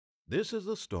This is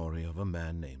the story of a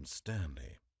man named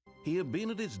Stanley. He had been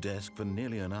at his desk for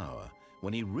nearly an hour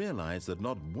when he realized that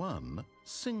not one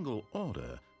single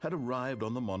order had arrived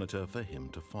on the monitor for him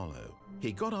to follow.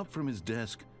 He got up from his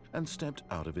desk and stepped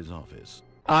out of his office.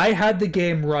 I had the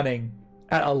game running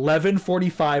at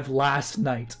 11:45 last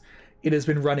night. It has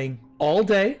been running all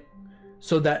day,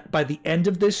 so that by the end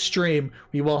of this stream,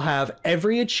 we will have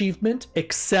every achievement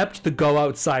except the go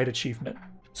outside achievement.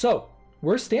 So,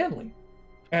 we're Stanley,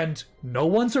 and no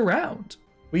one's around.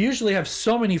 We usually have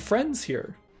so many friends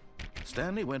here.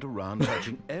 Stanley went around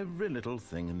touching every little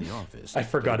thing in the office. I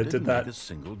forgot it did that. Didn't make a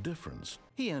single difference.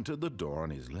 He entered the door on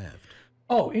his left.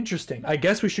 Oh, interesting. I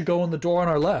guess we should go in the door on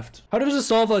our left. How does it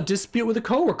solve a dispute with a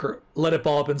coworker? Let it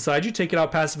ball up inside you, take it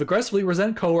out passive-aggressively,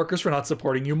 resent coworkers for not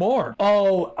supporting you more.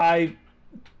 Oh, I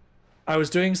was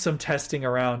doing some testing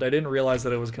around. I didn't realize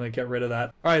that I was going to get rid of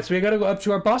that. All right, so we got to go up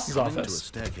to our boss's office. Coming to a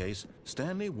staircase,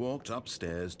 Stanley walked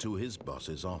upstairs to his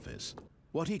boss's office.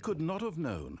 What he could not have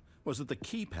known was that the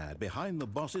keypad behind the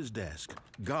boss's desk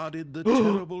guarded the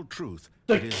terrible truth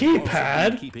the that his keypad? boss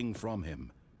had been keeping from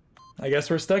him. I guess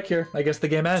we're stuck here. I guess the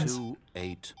game ends.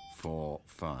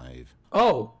 2845.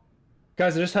 Oh,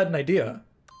 guys, I just had an idea.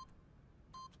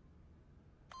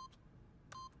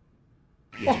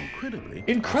 Yet incredibly,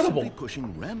 incredible. by simply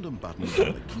pushing random buttons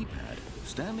on the keypad,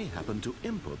 Stanley happened to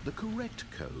input the correct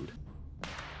code.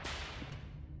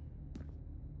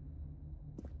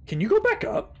 Can you go back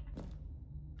up?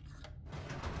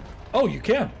 Oh, you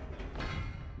can.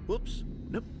 Whoops.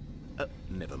 Nope.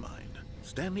 Never mind.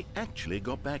 Stanley actually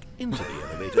got back into the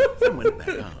elevator and went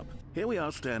back up. Here we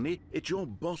are, Stanley. It's your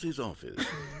boss's office.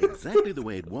 Exactly the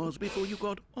way it was before you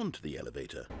got onto the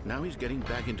elevator. Now he's getting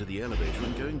back into the elevator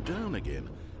and going down again.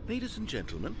 Ladies and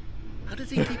gentlemen, how does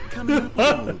he keep coming up with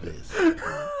all of this?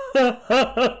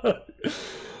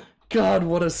 God,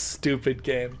 what a stupid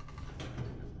game.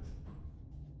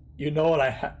 You know what I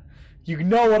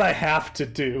have to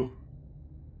do.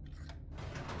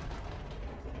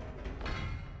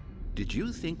 Did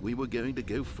you think we were going to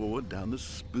go forward down the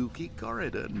spooky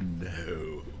corridor?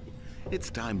 No. It's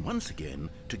time once again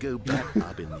to go back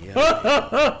up in the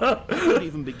elevator. I can't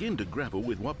even begin to grapple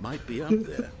with what might be up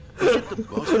there. Is it the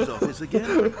boss's office again?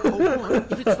 Or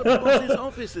what if it's the boss's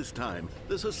office this time?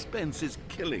 The suspense is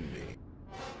killing me.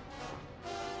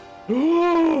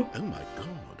 Oh my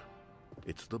God.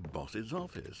 It's the boss's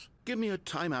office. Give me a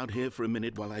timeout here for a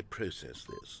minute while I process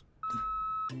this.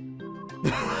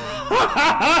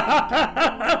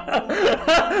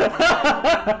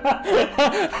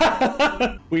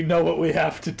 We know what we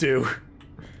have to do.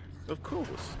 Of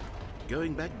course.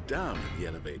 Going back down in the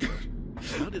elevator.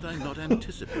 How did I not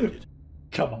anticipate it?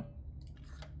 Come on.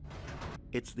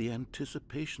 It's the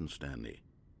anticipation, Stanley.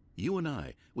 You and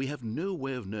I, we have no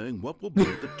way of knowing what will be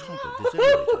at the top of this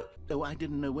elevator. Though I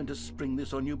didn't know when to spring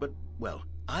this on you, but, well,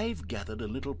 I've gathered a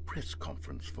little press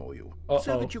conference for you.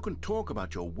 So that you can talk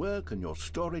about your work and your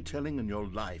storytelling and your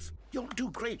life. You'll do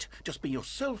great. Just be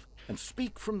yourself and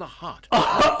speak from the heart.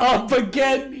 Up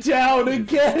again, down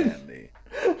again. Stanley.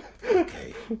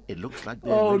 Okay, it looks like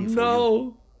they're ready for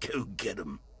you. Go get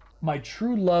them. My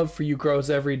true love for you grows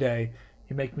every day.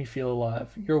 You make me feel alive.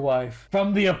 Your wife.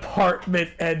 From the apartment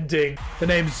ending. The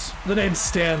name's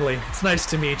Stanley. It's nice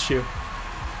to meet you.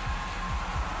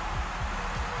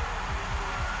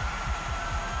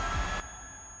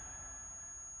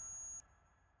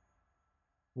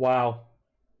 Wow.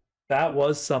 That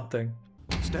was something.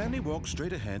 Stanley walked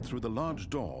straight ahead through the large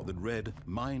door that read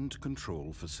Mind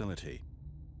Control Facility.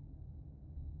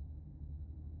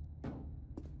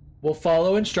 We'll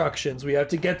follow instructions. We have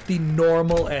to get the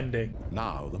normal ending.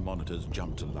 Now the monitors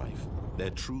jumped to life,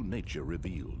 their true nature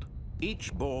revealed.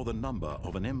 Each bore the number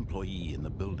of an employee in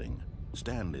the building,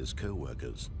 Stanley's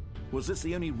co-workers. Was this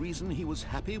the only reason he was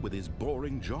happy with his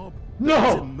boring job? No!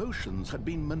 His emotions had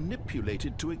been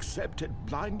manipulated to accept it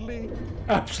blindly?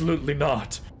 Absolutely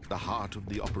not. The heart of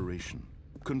the operation.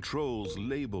 Controls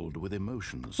labeled with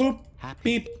emotions. Boop,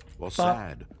 happy, beep, or bop.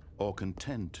 sad, or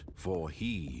content, for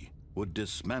he would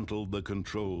dismantle the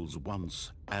controls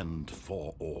once and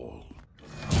for all.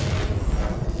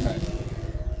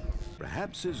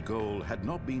 Perhaps his goal had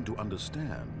not been to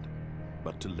understand,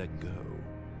 but to let go.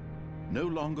 No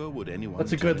longer would anyone.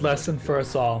 That's a good lesson for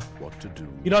us all. What to do.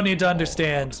 You don't need to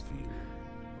understand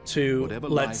to Whatever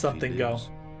let life something he go. lives,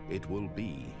 it will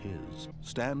be his.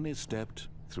 Stanley stepped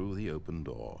through the open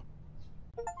door.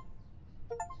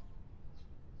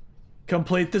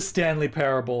 Complete the Stanley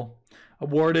Parable.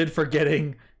 Awarded for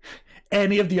getting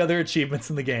any of the other achievements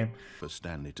in the game. For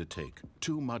Stanley to take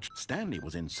too much. Stanley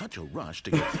was in such a rush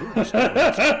to get through the story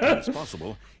as quickly as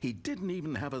possible, he didn't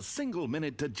even have a single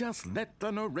minute to just let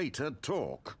the narrator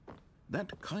talk.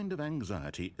 That kind of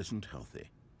anxiety isn't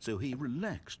healthy. So he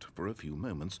relaxed for a few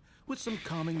moments with some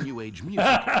calming New Age music.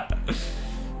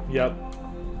 Yep.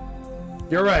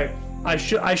 You're right. I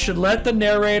should let the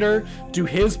narrator do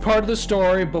his part of the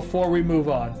story before we move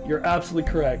on. You're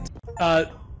absolutely correct. I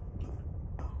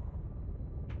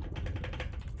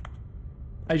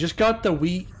just got the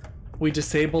we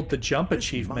disabled the jump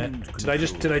achievement.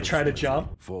 Did I try to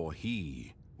jump? For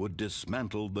he would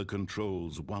dismantle the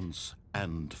controls once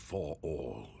and for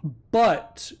all.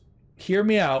 But hear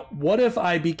me out. What if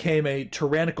I became a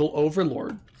tyrannical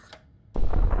overlord?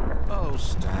 Oh,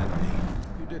 Stanley.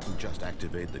 You didn't just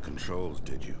activate the controls,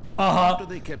 did you? After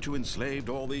they kept you enslaved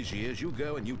all these years, you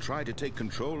go and you try to take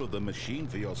control of the machine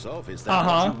for yourself. Is that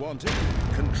what you wanted?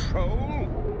 Control?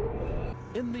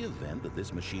 In the event that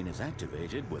this machine is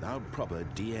activated without proper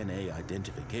DNA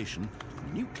identification,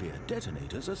 nuclear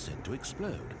detonators are sent to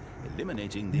explode,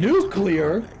 eliminating the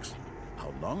nuclear complex.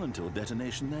 How long until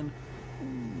detonation then?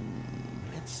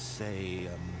 Let's say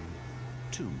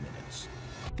 2 minutes.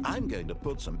 I'm going to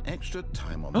put some extra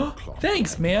time on the clock.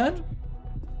 Thanks, man.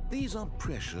 These are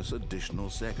precious additional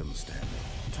seconds, Stanley.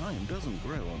 Time doesn't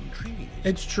grow on trees.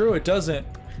 It's true, it doesn't.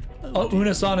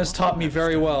 Una-san has taught me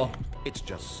very well. It's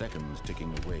just seconds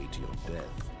ticking away to your death.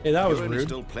 Hey, that was You're only rude.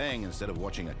 Still playing instead of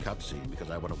watching a cutscene because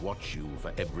I want to watch you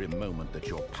for every moment that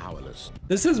you're powerless.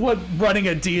 This is what running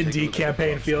a D&D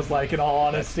campaign feels like, in all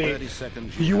honesty. 30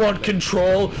 seconds You want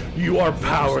control? You are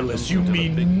powerless. You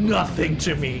mean nothing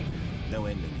to me. No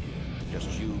ending here,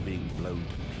 just you being blown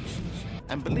to pieces.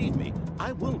 And believe me,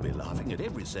 I will be laughing at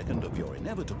every second of your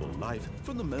inevitable life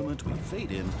from the moment we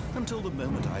fade in until the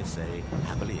moment I say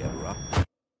happily ever after.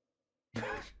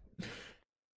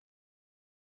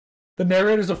 The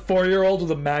narrator's a 4-year-old with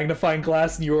a magnifying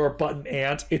glass and you are a button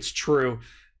ant. It's true.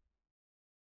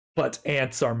 But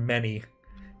ants are many.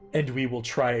 And we will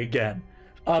try again.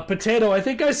 Potato, I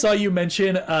think I saw you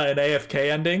mention an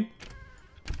AFK ending.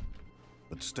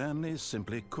 But Stanley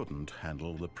simply couldn't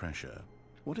handle the pressure.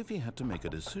 What if he had to make a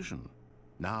decision?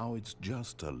 Now it's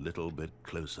just a little bit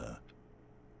closer.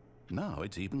 Now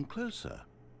it's even closer.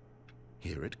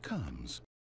 Here it comes.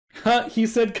 He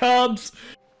said comes.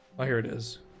 Oh, here it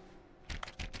is.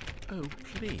 Oh,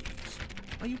 please.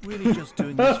 Are you really just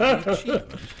doing this for the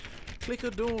achievement? Click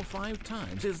a door 5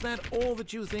 times. Is that all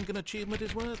that you think an achievement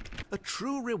is worth? A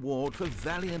true reward for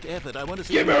valiant effort. I want to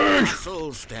see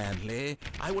muscle, Stanley.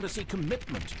 I want to see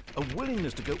commitment, a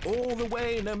willingness to go all the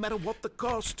way, no matter what the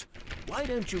cost. Why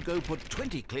don't you go put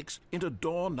 20 clicks into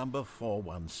door number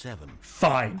 417?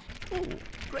 Fine. Oh,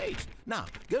 great. Now,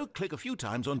 go click a few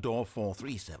times on door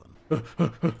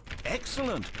 437.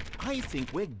 Excellent. I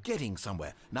think we're getting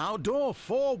somewhere. Now, door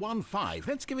 415.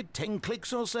 Let's give it 10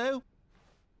 clicks or so.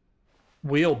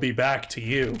 We'll be back to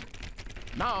you.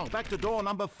 Now, back to door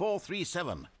number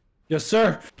 437. Yes,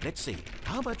 sir. Let's see.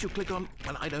 How about you click on,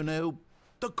 well, I don't know,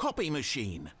 the copy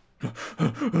machine?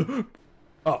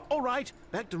 Oh. All right,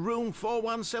 back to room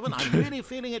 417. I'm really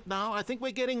feeling it now. I think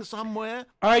we're getting somewhere.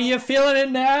 Are you feeling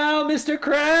it now, Mr.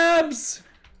 Krabs?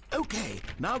 Okay,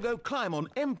 now go climb on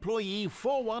employee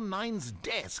 419's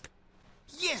desk.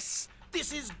 Yes!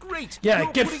 This is great! Yeah,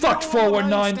 You're get putting fucked, it all on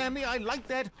the line, 419. Stanley, I like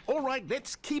that. All right,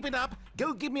 let's keep it up.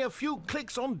 Go give me a few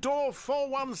clicks on door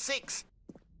 416.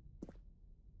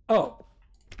 Oh.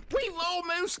 We've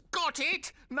almost got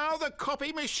it! Now the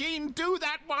copy machine, do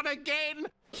that one again!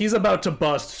 He's about to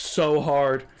bust so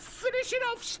hard. Finish it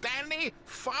off, Stanley!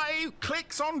 5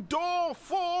 clicks on door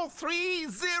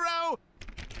 430!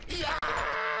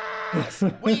 Yes!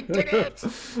 We did it!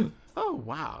 Oh,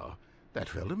 wow. That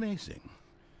felt amazing.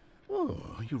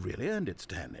 Oh, you really earned it,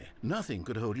 Stanley. Nothing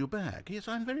could hold you back. Yes,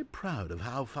 I'm very proud of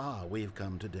how far we've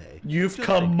come today. You've Just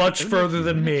come think, much only a further few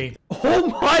than minutes me. Oh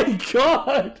my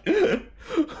god!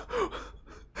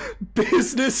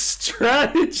 Business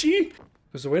strategy?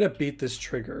 There's a way to beat this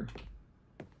trigger.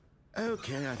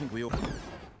 Okay, I think we all...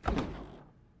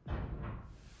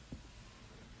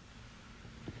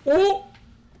 Oh!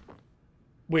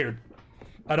 Weird.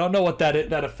 I don't know what that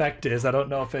effect is. I don't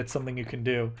know if it's something you can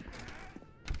do.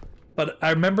 But I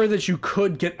remember that you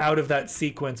could get out of that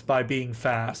sequence by being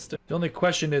fast. The only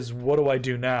question is, what do I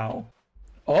do now?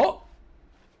 Oh!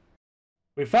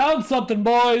 We found something,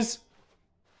 boys!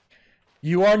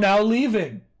 You are now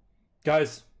leaving.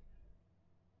 Guys.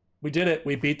 We did it.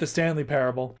 We beat the Stanley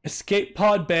Parable. Escape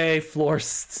Pod Bay, floor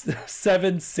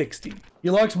 760.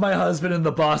 You locked my husband in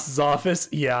the boss's office?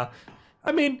 Yeah.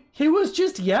 I mean, he was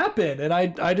just yapping, and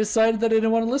I decided that I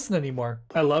didn't want to listen anymore.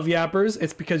 I love yappers.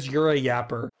 It's because you're a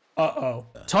yapper. Uh-oh.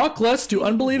 Talk less, do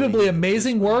unbelievably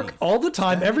amazing work all the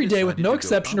time, every day, with no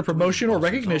exception or promotion or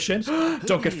recognition.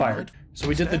 Don't get fired. So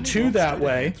we did the Stanley 2 walked that straight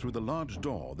way. ahead through the large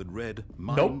door that read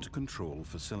Mind Nope. Control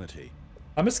Facility.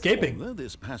 I'm escaping. Although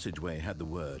this passageway had the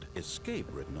word escape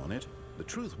written on it, the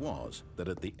truth was that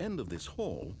at the end of this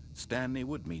hall, Stanley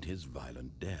would meet his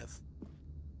violent death.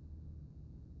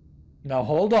 Now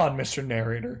hold on, Mr.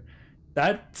 Narrator.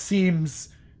 That seems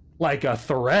like a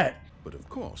threat. But of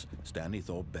course, Stanley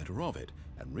thought better of it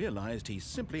and realized he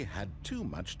simply had too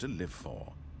much to live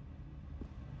for.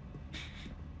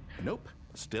 Nope,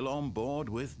 still on board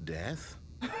with death.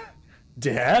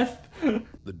 Death?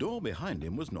 The door behind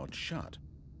him was not shut.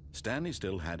 Stanley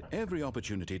still had every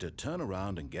opportunity to turn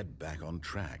around and get back on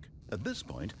track. At this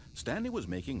point, Stanley was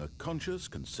making a conscious,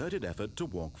 concerted effort to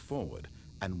walk forward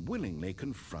and willingly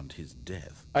confront his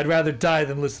death. I'd rather die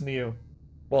than listen to you.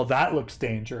 Well, that looks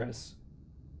dangerous.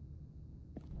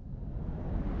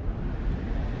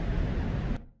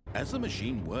 As the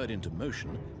machine whirred into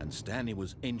motion and Stanley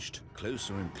was inched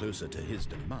closer and closer to his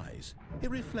demise, he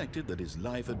reflected that his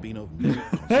life had been of no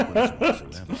consequence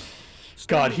whatsoever.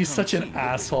 God, Stanley he's can't such an see the bigger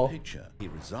asshole. picture. He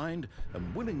resigned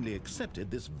and willingly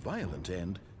accepted this violent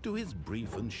end to his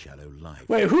brief and shallow life.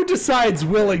 Wait, who decides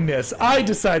willingness? I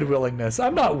decide willingness.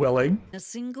 I'm not willing. A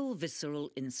single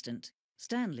visceral instant,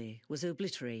 Stanley was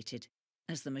obliterated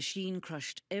as the machine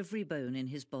crushed every bone in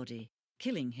his body,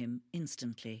 killing him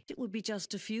instantly. It would be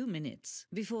just a few minutes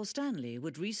before Stanley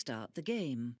would restart the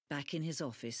game, back in his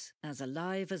office, as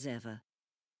alive as ever.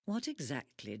 What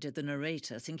exactly did the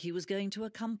narrator think he was going to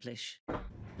accomplish?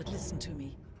 But listen to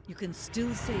me. You can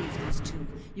still save these two.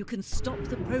 You can stop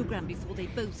the program before they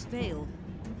both fail.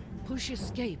 Push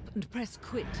escape and press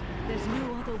quit. There's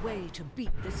no other way to beat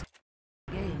this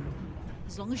game.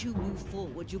 As long as you move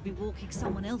forward, you'll be walking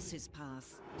someone else's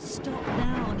path. Stop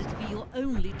now and it'll be your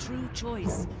only true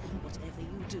choice. Whatever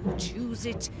you do, choose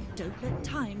it. Don't let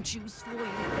time choose for you.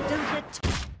 Don't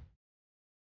let...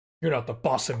 You're not the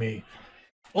boss of me.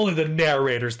 Only the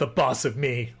narrator's the boss of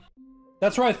me.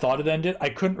 That's where I thought it ended. I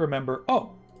couldn't remember.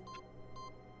 Oh.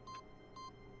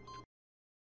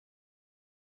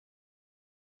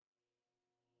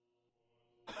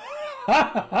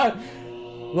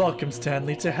 Welcome,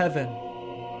 Stanley, to heaven.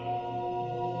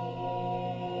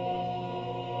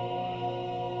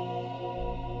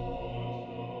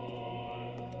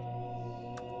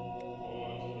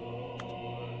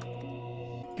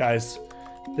 Guys,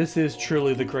 this is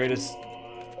truly the greatest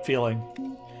feeling.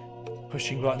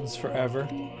 Pushing buttons forever.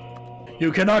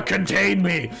 You cannot contain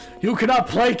me! You cannot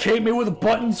placate me with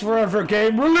buttons forever,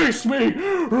 game! Release me!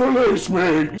 Release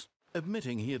me!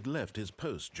 Admitting he had left his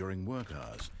post during work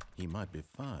hours, he might be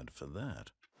fired for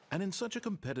that. And in such a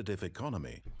competitive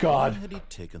economy, God. why had he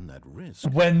taken that risk?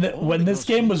 When All this because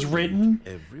game he was believed written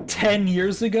everyone 10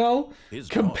 years ago, his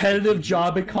boss competitive would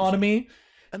job think he was economy,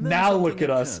 And then now something look at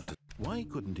us. occurred to- Why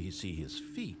couldn't he see his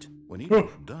feet when he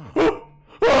looked down?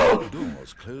 The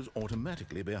doors close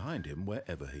automatically behind him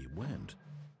wherever he went.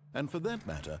 And for that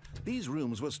matter, these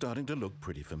rooms were starting to look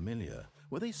pretty familiar.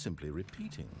 Were they simply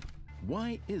repeating?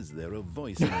 Why is there a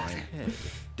voice in my head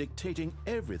dictating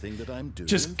everything that I'm doing?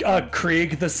 Just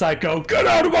Krieg the Psycho, get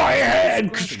out of my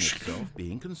head! Describing itself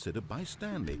being considered by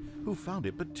Stanley, who found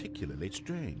it particularly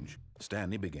strange.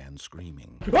 Stanley began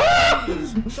screaming.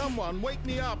 Please, someone wake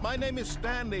me up! My name is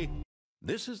Stanley!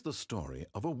 This is the story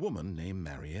of a woman named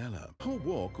Mariella. Her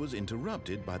walk was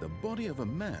interrupted by the body of a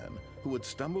man who had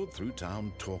stumbled through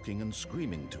town talking and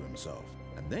screaming to himself,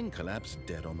 and then collapsed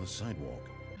dead on the sidewalk.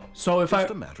 So if Just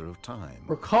I a matter of time.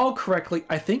 recall correctly,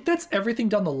 I think that's everything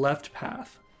down the left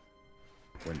path.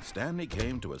 When Stanley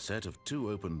came to a set of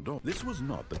 2 open doors, this was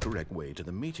not the correct way to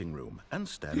the meeting room, and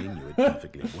Stanley knew it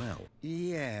perfectly well.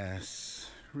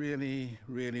 Yes, really,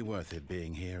 really worth it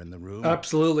being here in the room.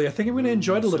 Absolutely. I think I'm going to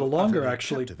enjoy it a little So longer, utterly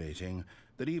actually. Captivating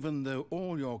that even though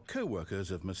all your co-workers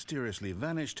have mysteriously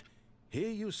vanished, here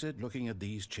you sit looking at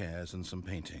these chairs and some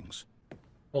paintings.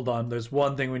 Hold on, there's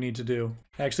one thing we need to do.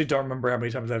 I actually don't remember how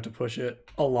many times I have to push it.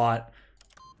 A lot.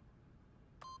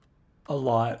 A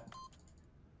lot.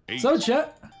 So,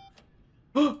 chat.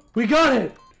 We got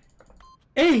it!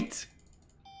 8!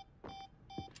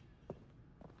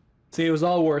 See, it was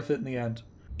all worth it in the end.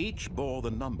 Each bore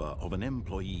the number of an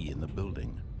employee in the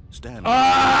building. Stanley.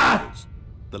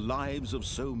 The lives of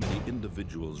so many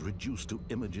individuals reduced to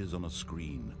images on a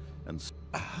screen. And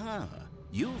aha!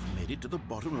 You've made it to the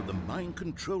bottom of the mind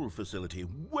control facility.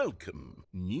 Welcome.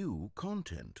 New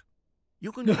content.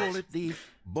 You can call it the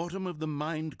bottom of the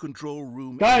mind control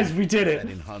room. Guys, we did it.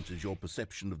 That enhances your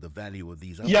perception of the value of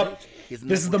these updates. Yep. Isn't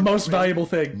This that is what the you most call it? valuable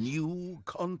thing. New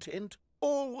content?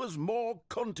 Always more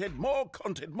content, more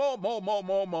content,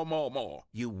 more.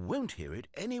 You won't hear it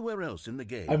anywhere else in the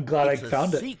game. I'm glad I It's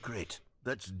found a it. secret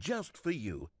that's just for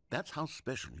you. That's how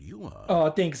special you are.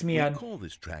 Oh, thanks, We man. call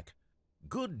this track,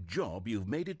 Good Job You've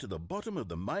Made It to the Bottom of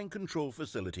the Mind Control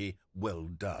Facility. Well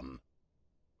done.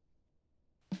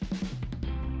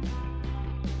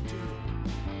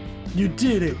 You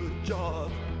did it. Good job.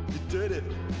 You did it.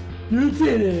 You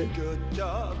did it. Good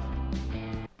job.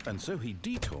 And so he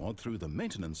detoured through the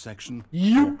maintenance section,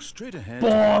 You walked straight ahead to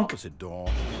the bonk. opposite door,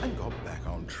 and got back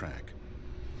on track.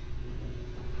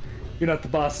 You're not the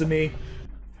boss of me.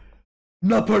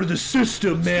 Not part of the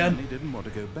system, man. Stanley didn't want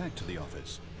to go back to the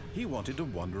office. He wanted to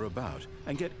wander about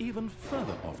and get even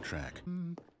further off track.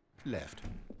 Left.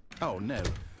 Oh, no.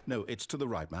 No, it's to the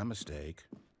right. My mistake.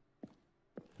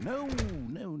 No,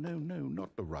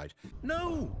 not the right.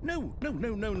 No.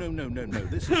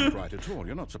 This isn't right at all.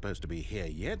 You're not supposed to be here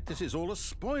yet. This is all a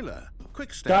spoiler.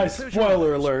 Quick, Stanley. Guys, close your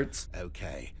spoiler eyes. alerts.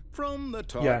 Okay. From the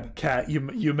top. Yeah, Kat,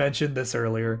 you mentioned this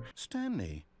earlier.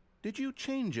 Stanley, did you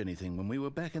change anything when we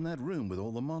were back in that room with all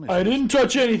the monitors? I didn't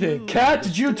touch anything. Ooh, Kat, the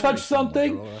did you story touch from the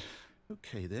something? drawer.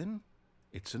 Okay, then.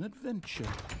 It's an adventure.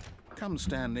 Come,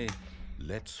 Stanley.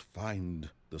 Let's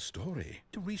find the story.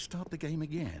 To restart the game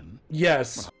again?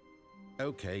 Yes.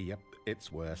 Okay, yep,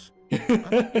 it's worse.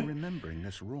 I'm remembering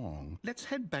this wrong. Let's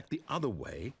head back the other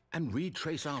way and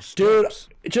retrace our Dude, steps.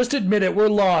 just admit it. We're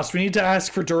lost. We need to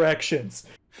ask for directions.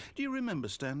 Do you remember,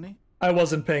 Stanley? I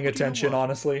wasn't paying Do you know attention, what?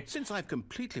 honestly. Since I've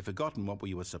completely forgotten what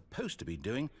we were supposed to be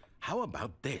doing, how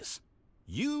about this?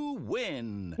 You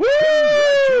win! Woo!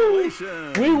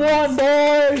 Congratulations! We won,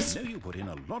 boys! I know you put in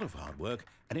a lot of hard work,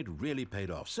 and it really paid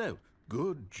off, so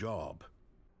good job.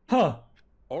 Huh.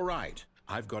 All right,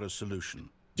 I've got a solution.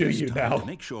 Do This you time, now? To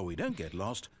make sure we don't get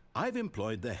lost, I've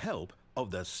employed the help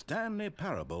of the Stanley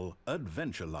Parable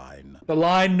Adventure Line. The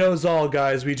line knows all,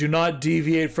 guys. We do not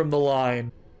deviate from the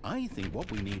line. I think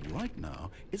what we need right now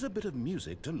is a bit of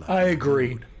music to lighten I the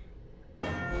agree. mood.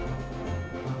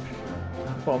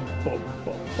 Bum, bum,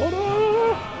 bum,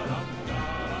 ba-da!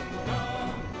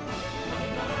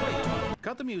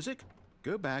 Cut the music.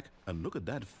 Go back and look at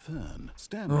that fern.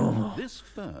 Stanley, this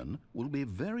fern will be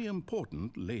very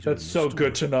important later That's in the so story.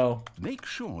 good to know. Make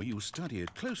sure you study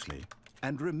it closely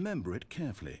and remember it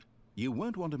carefully. You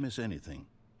won't want to miss anything.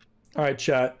 All right,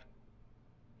 chat.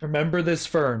 Remember this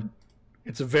fern.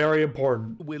 It's very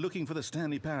important. We're looking for the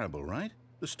Stanley Parable, right?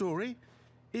 The story?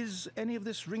 Is any of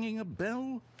this ringing a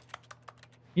bell?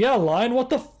 Yeah, line, what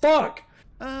the fuck?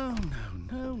 Oh,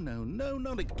 no,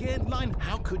 not again. Line,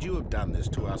 how could you have done this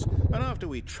to us? And after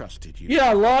we trusted you.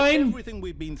 Yeah, line. Everything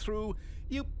we've been through,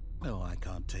 you... Oh, I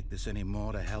can't take this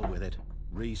anymore. To hell with it.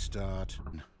 Restart.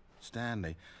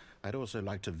 Stanley, I'd also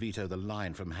like to veto the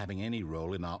line from having any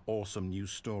role in our awesome new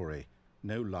story.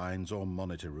 No lines or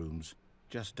monitor rooms.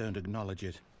 Just don't acknowledge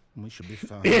it, and we should be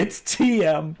fine. It's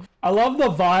TM. I love the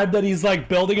vibe that he's like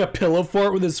building a pillow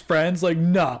fort with his friends. Like,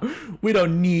 nah, we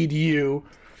don't need you.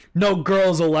 No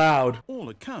girls allowed. All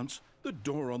accounts, the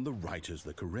door on the right is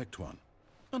the correct one.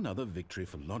 Another victory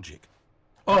for logic.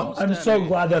 Oh, I'm so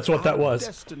glad that's what that Our was.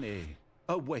 Destiny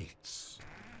awaits.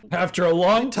 After a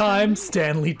long time,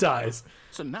 Stanley dies.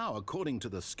 So now, according to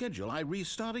the schedule, I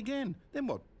restart again. Then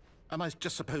what? Am I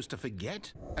just supposed to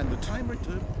forget? And the timer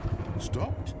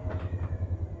stopped?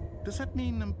 Does that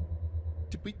mean,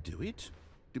 did we do it?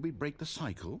 Did we break the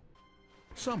cycle?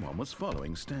 Someone was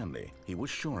following Stanley. He was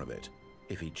sure of it.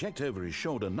 If he checked over his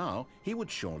shoulder now, he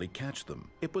would surely catch them.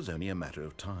 It was only a matter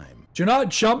of time. Do not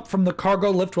jump from the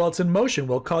cargo lift while it's in motion.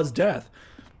 Will cause death.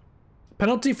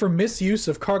 Penalty for misuse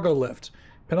of cargo lift.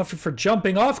 Penalty for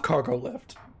jumping off cargo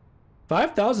lift.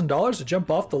 $5,000 to jump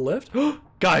off the lift?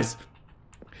 Guys,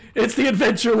 it's the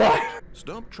adventure line.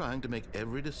 Stop trying to make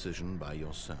every decision by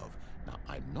yourself. Now,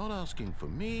 I'm not asking for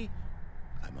me.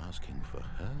 I'm asking for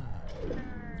her.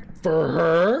 For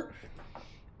her?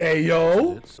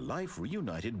 Ayo. It's life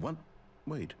reunited one...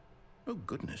 Wait. Oh,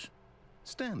 goodness.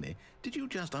 Stanley, did you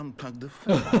just unplug the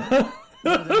phone?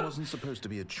 No, there wasn't supposed to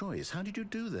be a choice. How did you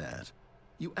do that?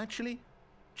 You actually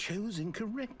chose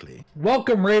incorrectly.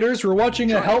 Welcome, Raiders. We're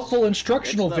watching a helpful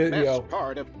instructional It's the video. best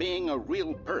part of being a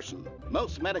real person.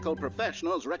 Most medical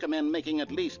professionals recommend making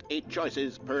at least 8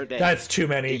 choices per day. That's too Do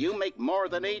many. you make more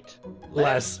than 8?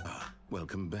 Less.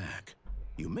 Welcome back.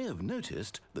 You may have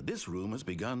noticed that this room has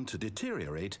begun to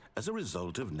deteriorate as a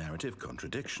result of narrative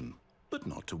contradiction. But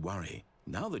not to worry.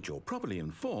 Now that you're properly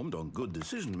informed on good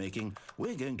decision-making,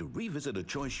 we're going to revisit a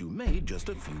choice you made just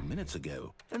a few minutes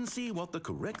ago and see what the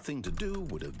correct thing to do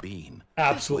would have been.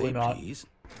 Absolutely This way, not. Please.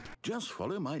 Just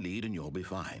follow my lead and you'll be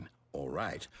fine. All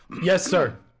right. Yes,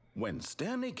 sir. When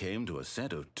Stanley came to a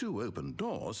set of 2 open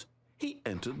doors, he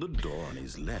entered the door on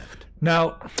his left.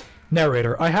 Now,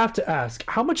 narrator, I have to ask,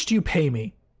 how much do you pay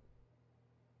me?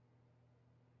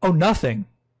 Oh, nothing.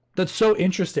 That's so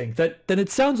interesting. Then it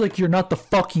sounds like you're not the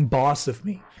fucking boss of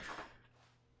me.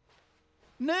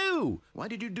 No! Why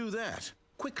did you do that?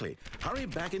 Quickly, hurry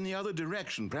back in the other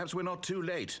direction. Perhaps we're not too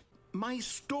late. My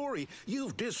story!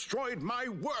 You've destroyed my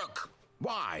work!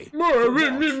 Why?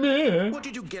 What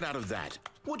did you get out of that?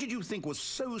 What did you think was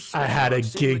so special? I had a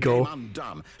giggle.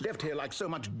 Undone, left here like so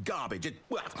much garbage.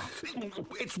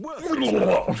 It's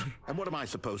worthless. And what am I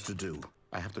supposed to do?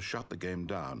 I have to shut the game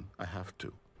down. I have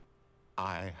to.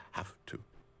 I have to.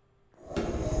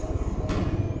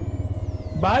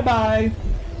 Bye-bye.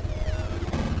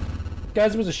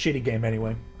 Guys, it was a shitty game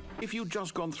anyway. If you'd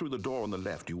just gone through the door on the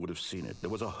left, you would have seen it. There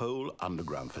was a whole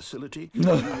underground facility. You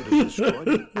would have destroyed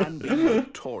it and been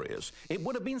victorious. It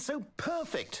would have been so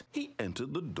perfect. He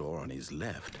entered the door on his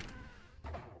left.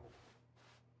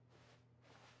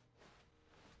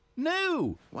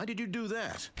 No! Why did you do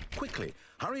that? Quickly,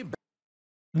 hurry back.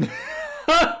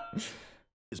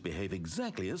 Behave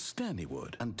exactly as Stanley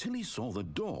would, until he saw the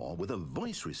door with a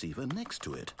voice receiver next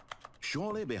to it.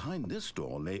 Surely behind this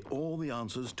door lay all the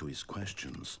answers to his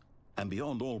questions. And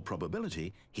beyond all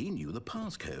probability, he knew the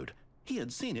passcode. He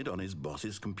had seen it on his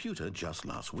boss's computer just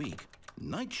last week.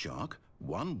 Night Shark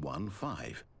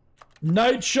 115.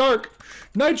 Night Shark!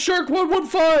 Night Shark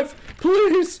 115!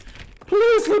 Please!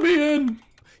 Please let me in!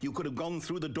 You could have gone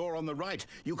through the door on the right.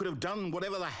 You could have done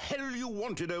whatever the hell you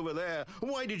wanted over there.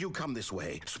 Why did you come this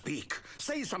way? Speak.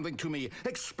 Say something to me.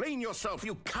 Explain yourself,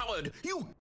 you coward. You...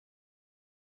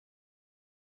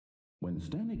 When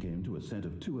Stanley came to a set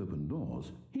of 2 open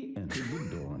doors, he entered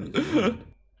the door on his right.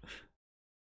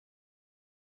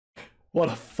 What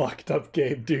a fucked up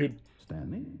game, dude.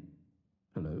 Stanley?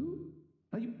 Hello?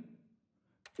 Are you...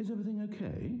 Is everything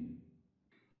okay?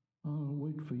 I'll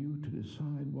wait for you to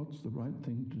decide what's the right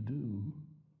thing to do.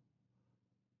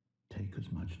 Take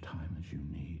as much time as you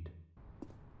need.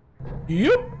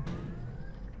 Yep.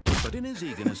 But in his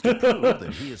eagerness to prove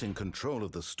that he is in control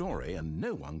of the story and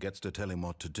no one gets to tell him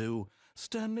what to do,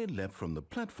 Stanley leapt from the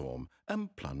platform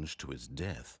and plunged to his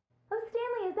death. Oh,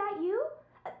 Stanley, is that you?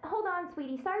 Hold on,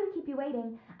 sweetie. Sorry to keep you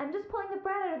waiting. I'm just pulling the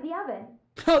bread out of the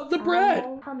oven. The bread!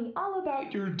 Oh, tell me all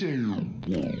about You're down.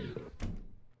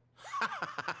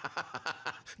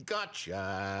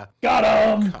 Gotcha. Got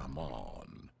him! Come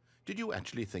on. Did you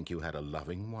actually think you had a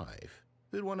loving wife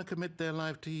who'd want to commit their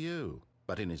life to you?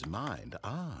 But in his mind,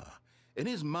 in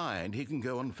his mind, he can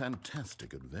go on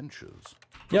fantastic adventures.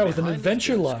 Yeah, with an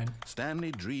adventure line.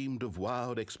 Stanley dreamed of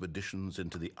wild expeditions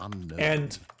into the unknown.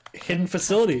 And hidden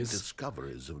facilities.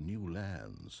 Discoveries of new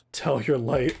lands. Tell your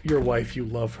wife you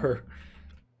love her.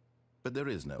 But there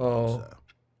is no answer.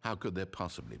 How could there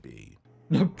possibly be?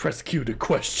 Press Q to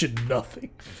question nothing.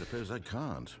 I suppose I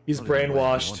can't. He's Not in the way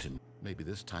I brainwashed. wanted. Maybe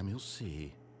this time you'll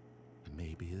see.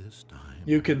 Maybe this time.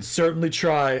 You can certainly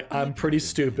try. I'm pretty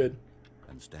stupid.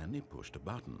 And Stanley pushed a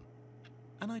button.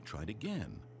 And I tried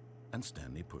again. And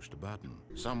Stanley pushed a button.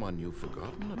 Someone you've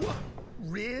forgotten about.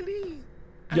 Really?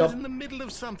 I was in the middle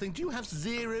of something. Do you have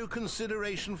zero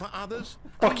consideration for others?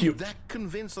 Fuck you. Are you that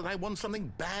convinced that I want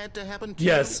something bad to happen to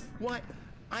Yes. you? Why?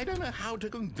 I don't know how to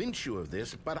convince you of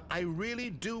this, but I really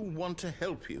do want to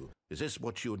help you. Is this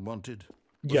what you had wanted?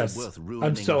 Was Yes. it worth ruining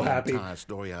I'm so the happy. entire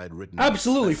story I had written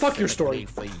Absolutely. Fuck your story.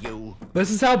 for you? This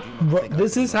is how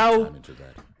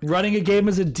running a game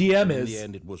as a DM In the is.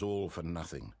 end, it was all for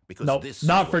nothing. Because Nope, this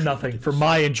not is for what you nothing. wanted For to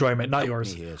my see. enjoyment, not Help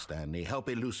yours. me here, Stanley. Help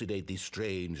elucidate these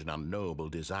strange and unknowable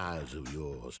desires of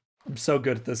yours. I'm so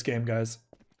good at this game, guys.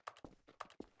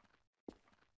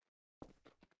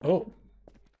 Oh.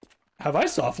 Have I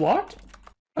soft locked?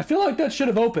 I feel like that should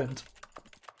have opened.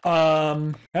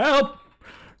 Help!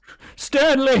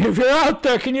 Stanley, if you're out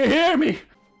there, can you hear me?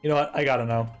 You know what? I gotta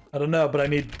know. I don't know, but I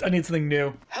need something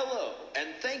new. Hello, and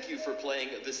thank you for playing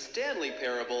the Stanley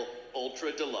Parable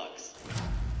Ultra Deluxe.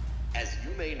 As you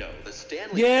may know, the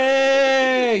Stanley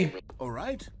Yay! All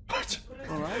right.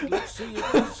 All right, let's see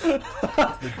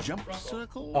the jump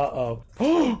circle.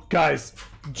 Uh-oh. Guys,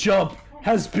 jump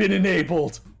has been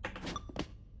enabled.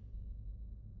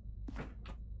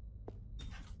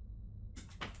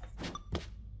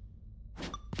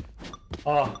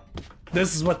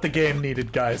 This is what the game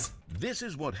needed, guys. This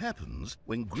is what happens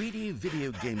when greedy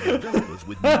video game developers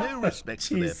with no respect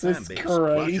for their fan base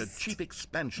rush a cheap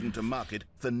expansion to market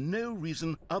for no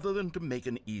reason other than to make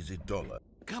an easy dollar.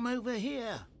 Come over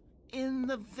here, in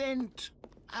the vent.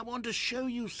 I want to show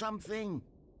you something.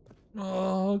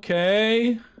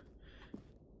 Okay.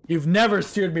 You've never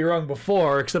steered me wrong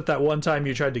before, except that one time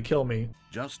you tried to kill me.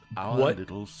 Just our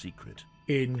little secret.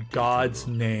 In God's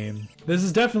name. This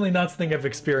is definitely not something I've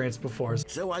experienced before.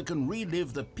 So I can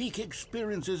relive the peak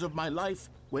experiences of my life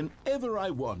whenever I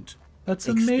want. That's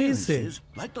amazing. Experiences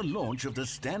like the launch of the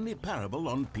Stanley Parable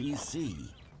on PC.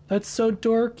 That's so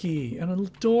dorky and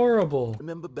adorable.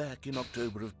 Remember back in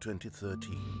October of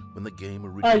 2013 when the game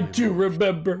originally I do launched?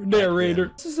 remember, narrator.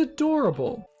 This is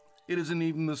adorable. It isn't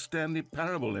even the Stanley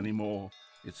Parable anymore.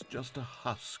 It's just a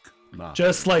husk now.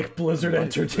 Just like Blizzard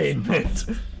Entertainment.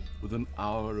 With an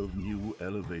hour of new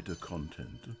elevator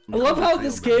content. I love how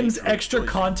this game's extra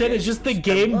content is just the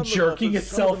game jerking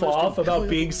itself off about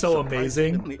being so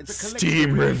amazing.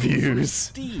 Steam reviews.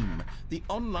 Steam, the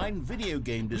online video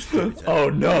game distributor.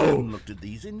 Oh no! I haven't looked at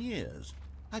these in years.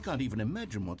 I can't even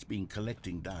imagine what's been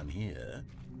collecting down here.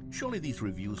 Surely these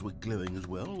reviews were glowing as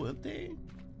well, weren't they?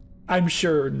 I'm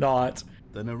sure not.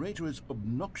 The narrator is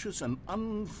obnoxious and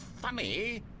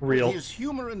unfunny. Real. With his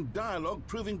humor and dialogue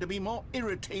proving to be more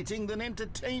irritating than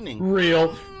entertaining. Real.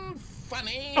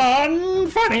 Unfunny.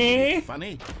 Unfunny.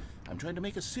 Funny. I'm trying to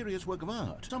make a serious work of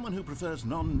art. Someone who prefers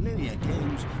non-linear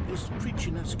games, this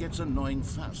preachiness gets annoying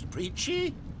fast.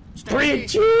 Preachy? Stanley,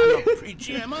 Preachy? I'm not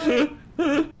preachy, am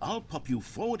I? I'll pop you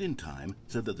forward in time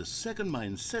so that the second my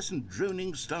incessant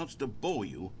droning starts to bore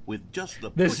you with just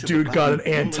the This push of dude a got an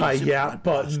button, you'll anti-yap zip right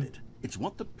past button. it. It's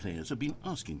what the players have been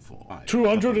asking for.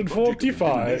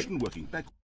 245. Working back.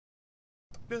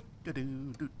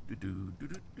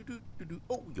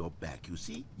 Oh, you're back, you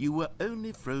see. You were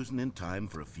only frozen in time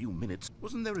for a few minutes.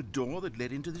 Wasn't there a door that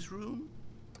led into this room?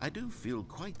 I do feel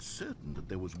quite certain that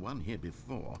there was one here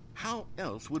before. How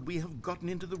else would we have gotten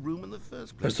into the room in the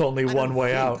first place? There's only one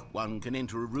way out. One can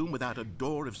enter a room without a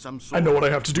door of some sort. I know what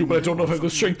I have to do, but I don't know if I have the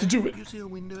strength to do it. You see a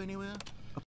window anywhere?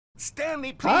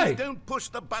 Stanley, please Hi. don't push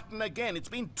the button again. It's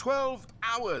been 12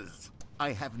 hours.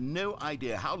 I have no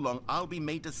idea how long I'll be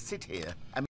made to sit here.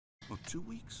 Well, 2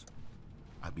 weeks.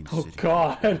 I've been Oh sitting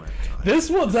god. here all the time.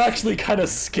 This one's actually kind of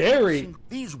scary.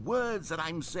 These words that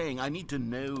I'm saying, I need to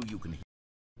know you can hear.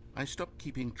 I stopped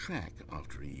keeping track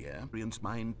after a year. Experienced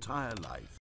my entire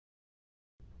life.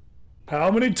 How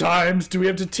many times do we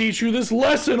have to teach you this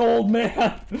lesson, old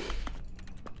man?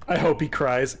 I hope he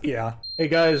cries. Yeah. Hey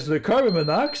guys, the carbon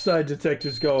monoxide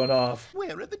detector's going off.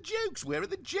 Where are the jokes? Where are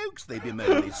the jokes? They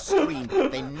bemoaned, they screamed,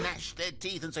 they gnashed their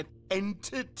teeth and said,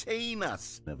 entertain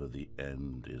us. Never the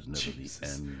end is never Jesus the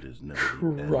end is never the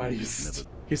end is Christ. never...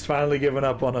 He's finally given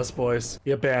up on us, boys.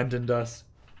 He abandoned us.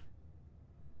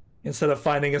 Instead of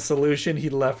finding a solution, he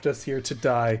left us here to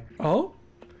die. Oh?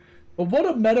 But what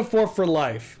a metaphor for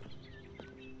life.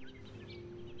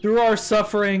 Through our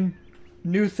suffering,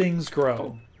 new things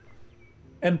grow.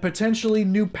 And potentially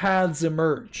new paths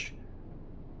emerge.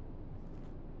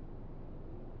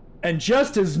 And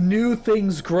just as new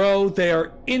things grow, they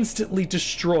are instantly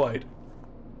destroyed.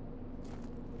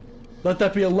 Let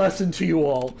that be a lesson to you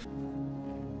all.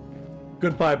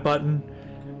 Goodbye, Button.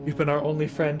 You've been our only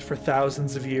friend for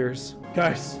thousands of years.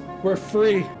 Guys, we're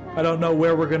free. I don't know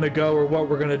where we're gonna go or what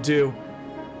we're gonna do.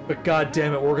 But god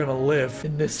damn it, we're gonna live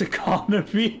in this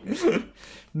economy.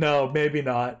 No, maybe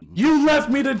not. You left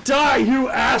me to die, you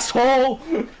asshole!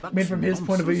 I mean, from his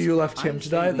point of view, you left him to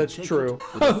die? That's true.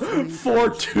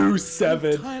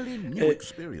 427.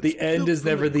 The end is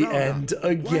never the end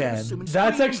again.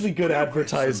 That's actually good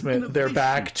advertisement. They're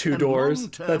back, 2 doors.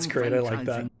 That's great, I like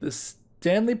that. The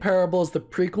Stanley Parable is the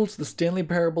prequel to the Stanley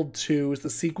Parable 2, is the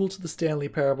sequel to the Stanley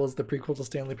Parable, is the prequel to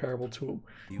Stanley Parable 2.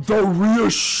 The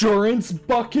reassurance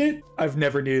bucket? I've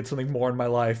never needed something more in my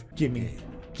life. Gimme.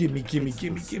 Gimme, gimme,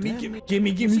 gimme, gimme, gimme,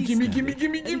 gimme, gimme, gimme, gimme,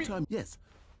 gimme, gimme. Yes,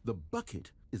 the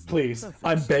bucket is the Please, perfect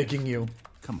I'm size. begging you.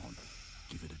 Come on,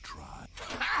 give it a try.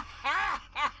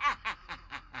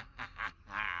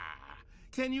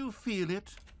 Can you feel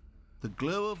it? The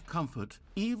glow of comfort,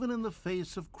 even in the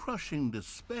face of crushing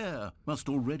despair, must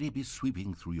already be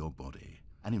sweeping through your body.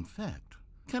 And in fact,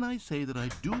 can I say that I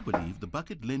do believe the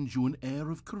bucket lends you an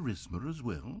air of charisma as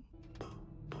well?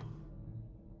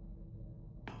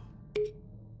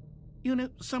 You know,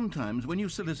 sometimes when you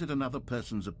solicit another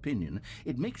person's opinion,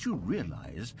 it makes you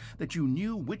realize that you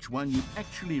knew which one you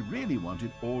actually really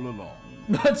wanted all along.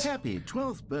 Happy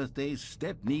 12th birthday,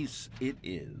 step-niece, it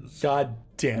is. God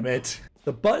damn it.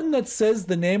 The button that says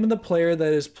the name of the player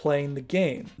that is playing the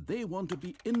game. They want to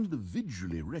be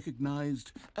individually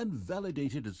recognized and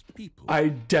validated as people. I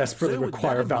desperately So with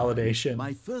require that in mind, validation.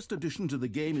 My first addition to the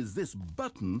game is this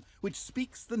button, which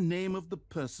speaks the name of the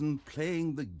person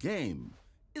playing the game.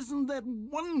 Isn't that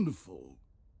wonderful?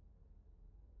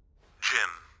 Jim.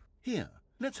 Here,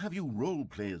 let's have you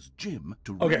role-play as Jim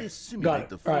to Okay, really simulate got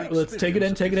the it. full Alright, let's take it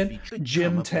in, experience take it of in. this featured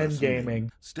Jim drama 10 person.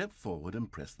 Gaming. Step forward and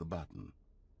press the button.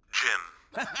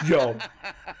 Jim. Yo,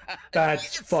 that's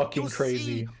Yes, fucking you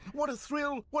crazy. see? What a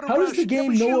thrill! What a How does rush, the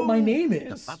game never know what my show. name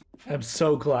The is? button- I'm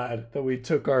so glad that we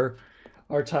took our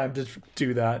our time to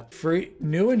do that. Free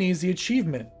new and easy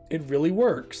achievement. It really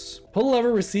works. Pull a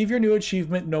lever, receive your new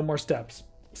achievement, no more steps.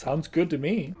 Sounds good to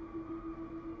me.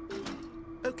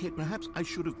 Okay, perhaps I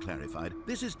should have clarified.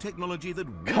 This is technology that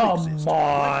will Come exist. on.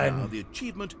 Right now, the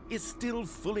achievement is still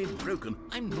fully broken.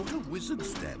 I'm not a wizard,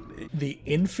 Stanley. The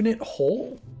infinite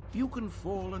hole? You can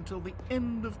fall until the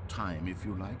end of time if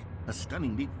you like. A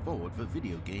stunning leap forward for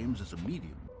video games as a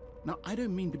medium. Now, I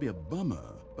don't mean to be a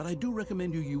bummer, but I do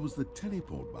recommend you use the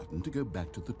teleport button to go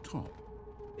back to the top.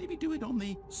 Maybe do it on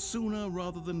the sooner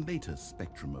rather than later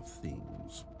spectrum of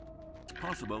things. It's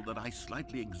possible that I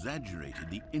slightly exaggerated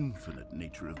the infinite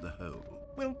nature of the whole.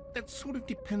 Well, that sort of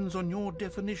depends on your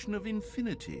definition of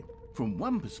infinity. From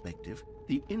one perspective,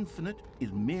 the infinite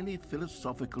is merely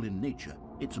philosophical in nature.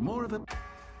 It's more of a...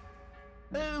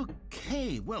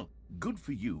 Okay, well, good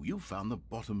for you. You found the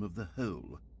bottom of the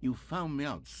hole. You found me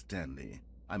out, Stanley.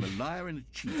 I'm a liar and a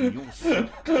cheat, and you're so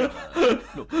clever.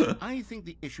 Look, I think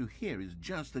the issue here is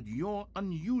just that you're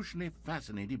unusually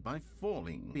fascinated by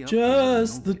falling.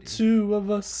 Just the two of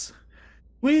us.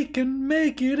 We can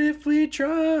make it if we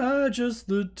try. Just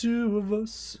the two of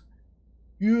us.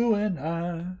 You and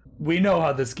I. We know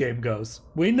how this game goes.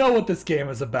 We know what this game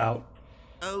is about.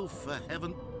 Oh, for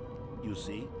heaven. You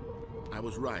see, I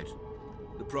was right.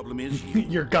 The problem is you.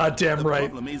 You're goddamn right. The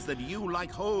problem is that you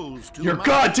like holes too You're much.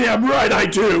 goddamn right, I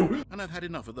do! And I've had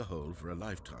enough of the hole for a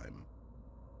lifetime.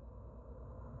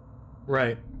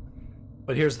 Right.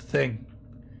 But here's the thing.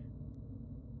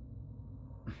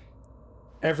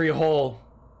 Every hole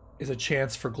is a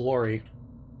chance for glory.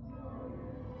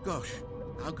 Gosh,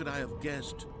 how could I have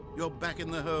guessed? You're back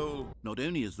in the hole. Not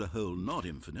only is the hole not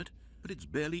infinite, but it's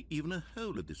barely even a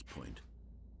hole at this point.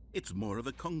 It's more of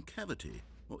a concavity,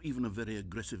 or even a very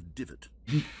aggressive divot.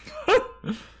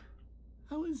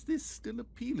 How is this still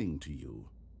appealing to you?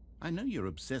 I know you're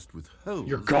obsessed with holes.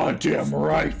 You're goddamn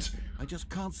right. I just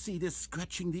can't see this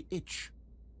scratching the itch.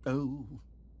 Oh,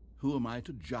 who am I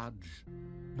to judge?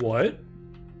 What?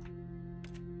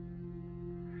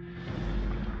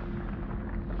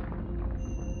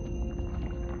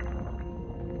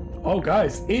 Oh,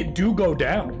 guys, it do go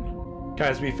down.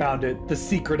 Guys, we found it. The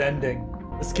secret ending.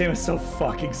 This game is so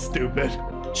fucking stupid.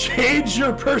 Change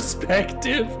your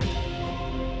perspective.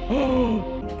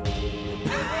 Oh.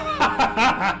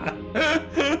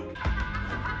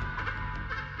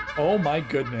 Oh my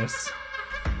goodness.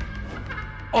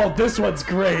 Oh, this one's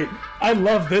great. I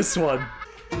love this one.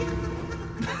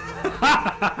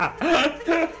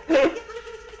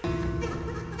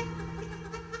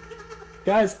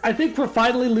 Guys, I think we're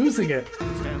finally losing it.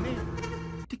 Stanley,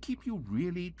 to keep you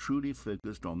really truly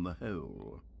focused on the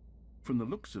hole. From the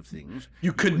looks of things,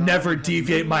 You could never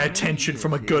deviate my attention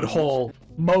from a good hole.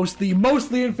 Mostly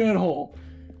infinite hole.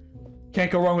 Can't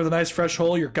go wrong with a nice fresh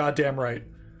hole, you're goddamn right.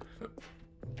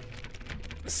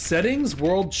 Settings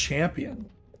World Champion.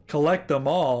 Collect them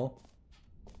all.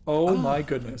 Oh my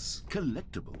goodness.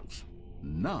 collectibles.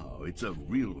 Now it's a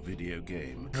real video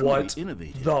game. What Truly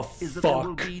innovative the is that there will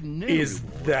fuck be no is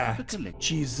reward for that? collecting.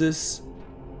 Jesus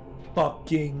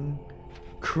fucking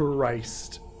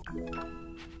Christ.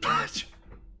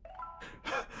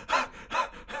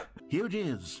 Here it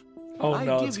is. Oh I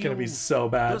no, give it's gonna be you so The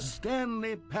bad.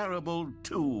 Stanley Parable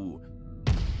 2.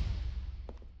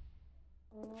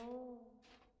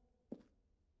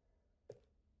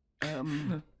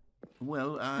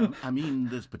 Well, I mean,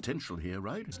 there's potential here,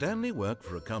 right? Stanley worked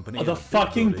for a company. Oh, the out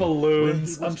fucking building where he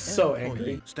balloons. was I'm so an employee.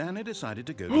 angry. Stanley decided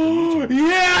to go to the meeting.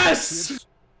 Yes!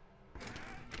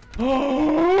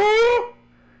 Oh!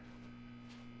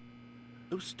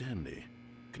 Oh, Stanley,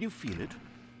 can you feel it?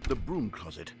 The broom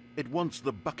closet. It wants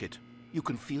the bucket. You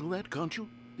can feel that, can't you?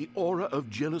 The aura of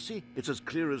jealousy? It's as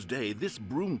clear as day. This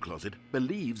broom closet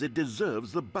believes it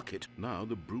deserves the bucket. Now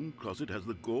the broom closet has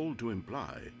the gall to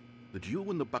imply that you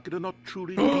and the bucket are not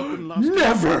truly deep and lasting.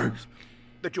 Never! friends.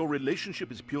 That your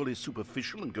relationship is purely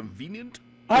superficial and convenient.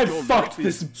 I That your fucked life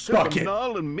is this so bucket.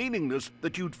 banal and meaningless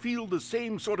that you'd feel the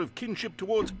same sort of kinship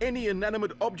towards any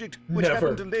inanimate object which Never.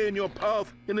 happened to lay in your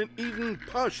path in an even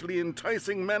partially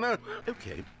enticing manner.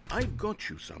 Okay, I've got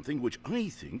you something which I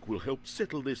think will help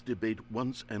settle this debate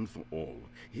once and for all.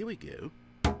 Here we go.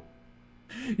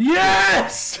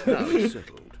 Yes! Now it's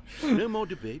settled. No more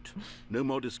debate, no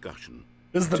more discussion.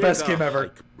 This is the Take best our game ever.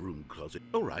 hike, broom closet.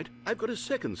 All right, I've got a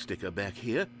second sticker back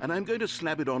here, and I'm going to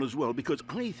slap it on as well because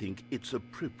I think it's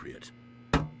appropriate.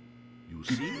 You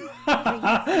see?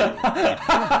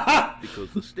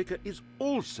 Because the sticker is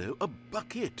also a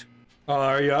bucket. Oh,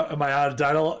 am I out of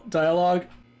dialogue?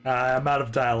 I'm out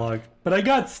of dialogue. But I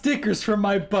got stickers from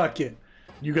my bucket.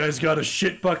 You guys got a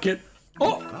shit bucket? I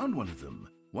Oh! found one of them.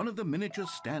 one of the miniature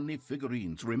Stanley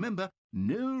figurines. Remember,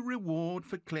 no reward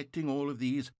for collecting all of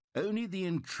these, only the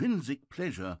intrinsic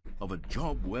pleasure of a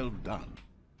job well done.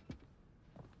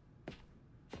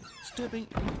 Stepping...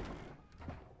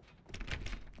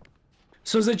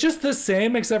 So is it just the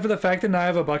same except for the fact that now I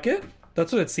have a bucket?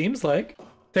 That's what it seems like.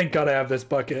 Thank God I have this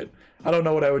bucket. I don't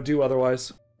know what I would do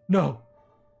otherwise. No.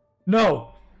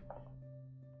 No.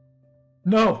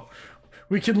 No.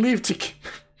 We can leave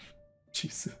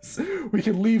Jesus. We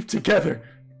can leave together.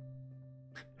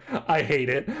 I hate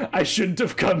it. I shouldn't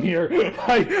have come here.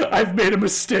 I've made a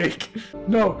mistake.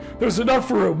 No, there's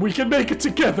enough room. We can make it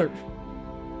together.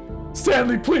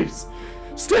 Stanley, please.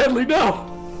 Stanley, no.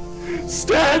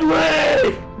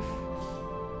 Stanley!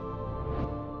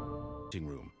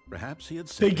 Room. Perhaps he had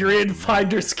said Figurine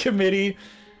Finders Committee.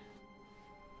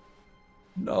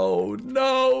 No,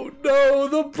 no, no,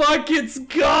 the bucket's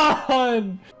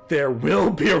gone! There will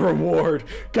be a reward.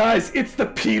 Guys, it's the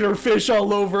Peter fish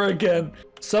all over again.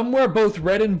 Somewhere both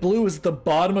red and blue is at the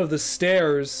bottom of the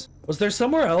stairs. Was there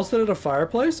somewhere else that had a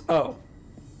fireplace? Oh.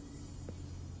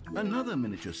 Another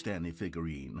miniature Stanley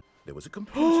figurine. There was a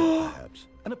composer, perhaps.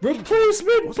 And a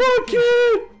replacement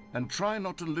bucket! And try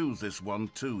not to lose this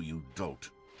one too, you dolt.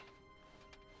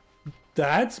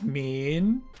 That's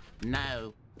mean.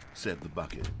 No, said the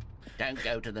bucket. don't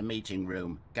go to the meeting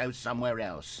room. Go somewhere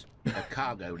else. A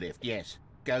cargo lift, yes.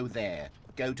 Go there.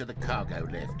 Go to the cargo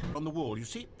lift. On the wall, you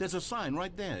see, there's a sign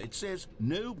right there. It says,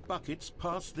 no buckets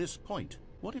past this point.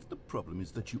 What if the problem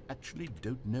is that you actually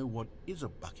don't know what is a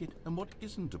bucket and what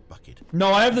isn't a bucket?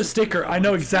 No, I have the sticker. I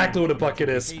know exactly what a bucket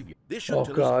is. Oh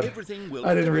God,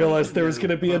 I didn't realize there was going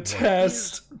to be a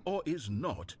test. Or is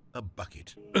not a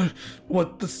bucket.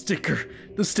 What, the sticker?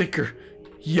 The sticker.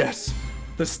 Yes,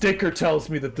 the sticker tells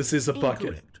me that this is a bucket.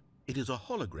 Incorrect. It is a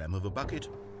hologram of a bucket,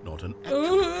 not an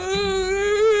actual bucket.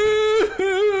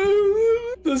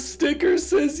 The sticker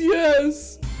says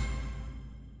yes.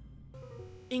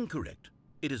 Incorrect.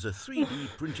 It is a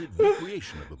 3D printed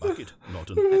recreation of a bucket, not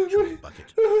an actual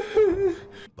bucket.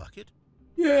 Bucket?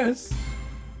 Yes.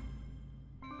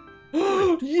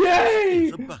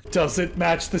 Yay! Doesn't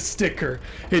match the sticker.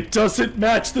 It doesn't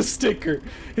match the sticker.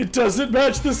 It doesn't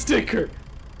match the sticker.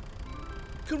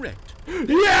 Correct.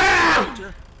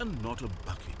 Yeah! And not a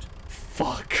bucket.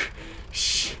 Fuck.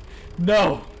 Shh.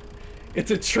 No.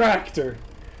 It's a tractor.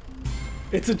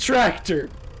 It's a tractor.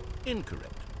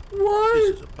 Incorrect. Why?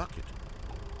 This is a bucket.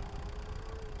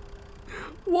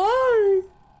 Why?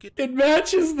 It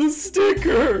matches the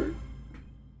sticker.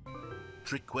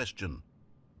 Trick question.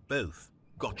 Both.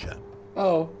 Gotcha.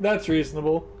 Oh, that's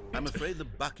reasonable. I'm afraid the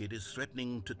bucket is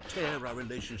threatening to tear our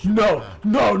relationship. No, apart.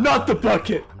 no, not the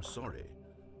bucket. I'm sorry,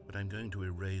 but I'm going to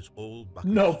erase all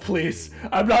buckets. No, please.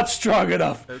 I'm not strong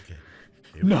enough. Okay.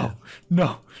 No,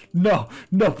 no, no,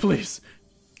 no, please.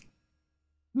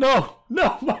 No,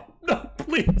 no, no,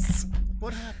 please.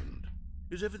 What happened?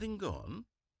 Is everything gone?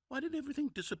 Why did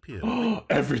everything disappear?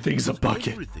 Everything's a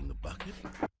bucket. Everything a bucket.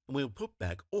 We'll put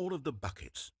back all of the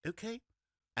buckets, okay?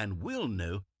 And we'll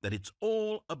know that it's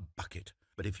all a bucket.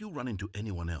 But if you run into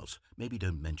anyone else, maybe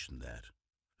don't mention that.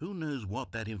 Who knows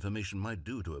what that information might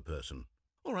do to a person?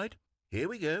 All right, here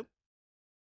we go.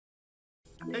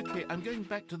 Okay, I'm going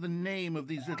back to the name of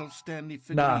these little Stanley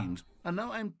figurines. And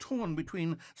now I'm torn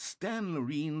between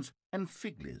Stanlerines and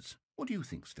Figlies. What do you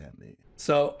think, Stanley?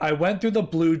 So I went through the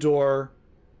blue door,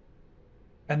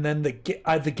 and then the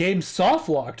game soft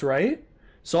locked, right?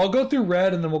 So I'll go through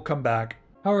red, and then we'll come back.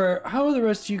 How are the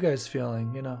rest of you guys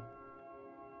feeling? You know,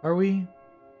 are we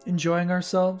enjoying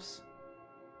ourselves?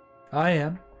 I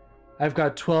am. I've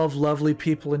got 12 lovely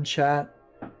people in chat.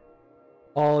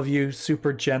 All of you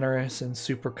super generous and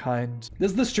super kind.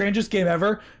 This is the strangest game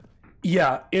ever.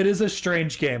 Yeah, it is a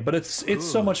strange game, but it's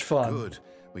so much fun. Good.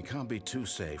 We can't be too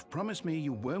safe. Promise me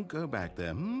you won't go back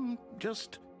there.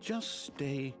 Just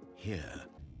stay here.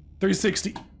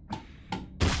 360.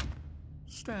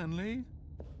 Stanley,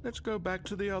 let's go back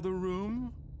to the other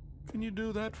room. Can you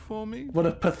do that for me? What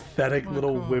a pathetic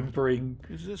little God. whimpering.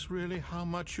 Is this really how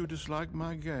much you dislike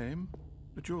my game?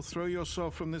 That you'll throw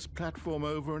yourself from this platform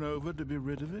over and over to be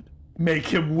rid of it? Make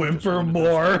him whimper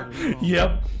more.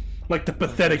 Yep. Like the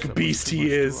pathetic beast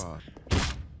he is.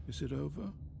 Is it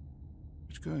over?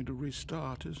 It's going to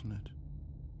restart, isn't it?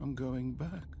 I'm going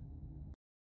back.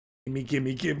 Gimme,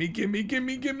 gimme, gimme, gimme,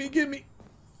 gimme, gimme, gimme.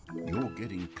 You're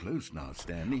getting close now,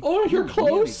 Stanley. Oh, you're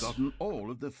close. You've gotten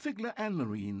all of the Figler and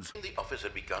Marines. The office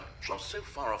had begun. She was so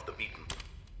far off the beaten path.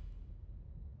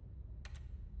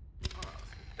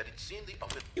 that he'd seen the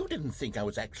office. You didn't think I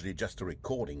was actually just a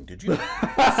recording, did you?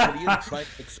 Silly and trite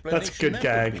explanation. That's a good that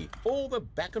gag. would be. All the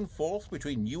back and forth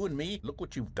between you and me. Look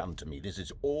what you've done to me. This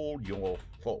is all your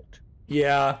fault.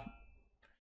 Yeah.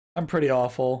 I'm pretty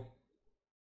awful.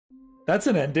 That's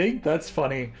an ending. That's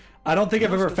funny. I don't think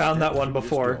I've ever found that one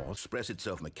before. Express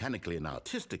itself mechanically and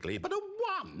artistically, but a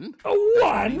one? A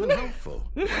one? Even helpful.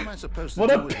 What am I supposed to What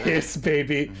do a with that? piss,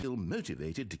 baby. Feel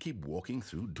motivated to keep walking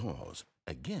through doors.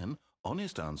 Again,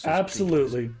 honest answers.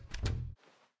 Absolutely. Please.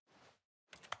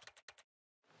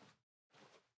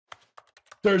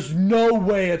 There's no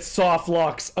way it soft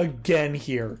locks again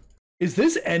here. Is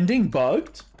this ending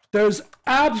bugged? There's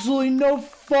absolutely no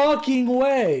fucking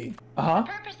way. The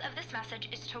purpose of this message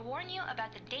is to warn you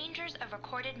about the dangers of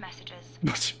recorded messages.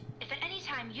 If at any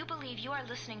time you believe you are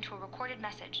listening to a recorded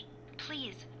message,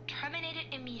 please terminate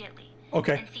it immediately.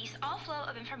 Okay. And cease all flow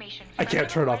of information. I can't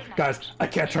turn it off. Guys, I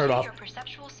can't turn it off. Your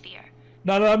perceptual sphere.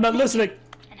 No, I'm not listening.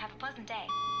 And have a pleasant day.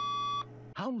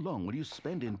 How long will you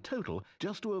spend in total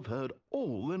just to have heard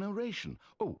all the narration?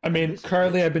 Oh, I mean,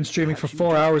 currently I've been streaming for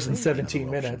 4 hours and 17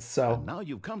 minutes, so... And now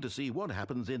you've come to see what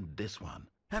happens in this one.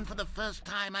 And for the first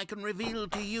time, I can reveal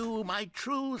to you my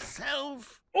true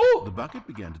self. Oh! The bucket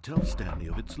began to tell Stanley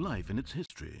of its life and its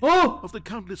history. Oh! Of the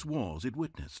countless wars it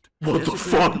witnessed. What the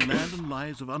Desecrated fuck? the land and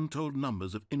lives of untold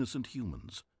numbers of innocent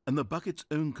humans. And the bucket's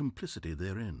own complicity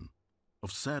therein.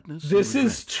 Of sadness This and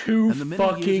is regret, too and the many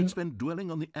years fucking... it spent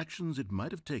dwelling on the actions it might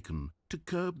have taken to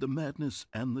curb the madness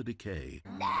and the decay.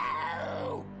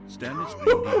 No! Stanley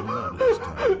screamed even louder this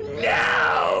time.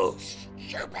 No!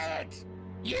 Stupid!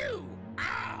 You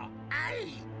are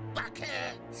a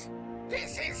bucket!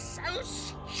 This is so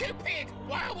stupid!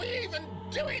 Why are we even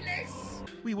doing this?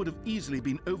 We would have easily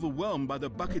been overwhelmed by the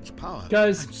bucket's power.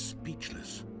 Guys, I'm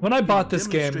speechless. When I bought this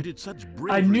game,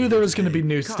 I knew there was going to be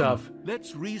new stuff.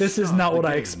 This is not what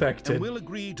I expected. And we'll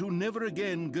agree to never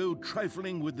again go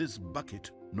trifling with this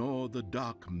bucket, nor the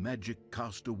dark magic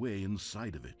cast away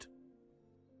inside of it.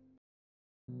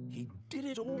 He did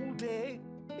it all day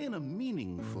in a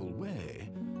meaningful way,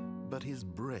 but his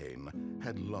brain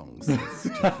had long since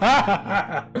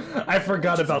I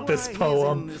forgot about this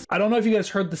poem. I don't know if you guys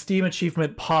heard the Steam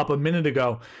achievement pop a minute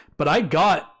ago, but I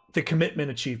got the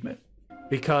commitment achievement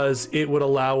because it would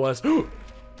allow us...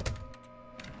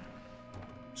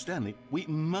 Stanley, we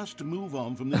must move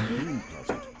on from this broom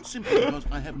closet, simply because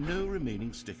I have no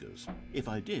remaining stickers. If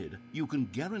I did, you can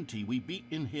guarantee we'd be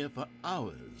in here for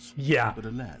hours. Yeah. But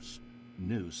alas,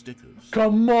 no stickers.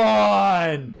 Come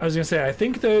on! I was gonna say, I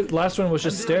think the last one was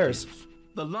just stairs.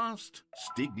 The last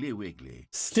Stiggly Wiggly.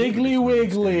 Stiggly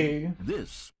Wiggly!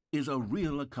 This is a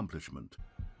real accomplishment.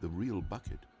 The real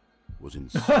bucket was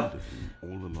inside of him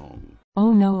all along.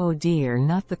 Oh no, oh dear,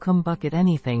 not the cum bucket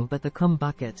anything but the cum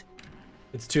bucket.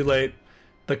 It's too late.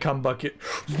 The cum bucket.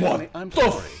 Stanley, What I'm the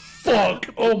sorry. fuck?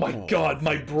 Oh my god,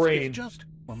 my brain. Just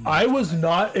I was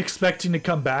not expecting to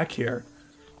come back here.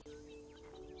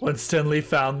 When Stanley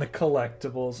found the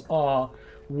collectibles. Aw,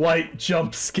 white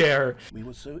jump scare. We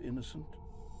were so innocent.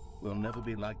 We'll never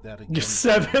be like that again. You're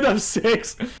 7 of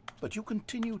 6. But you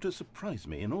continue to surprise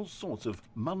me in all sorts of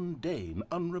mundane,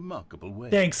 unremarkable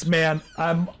ways. Thanks, man.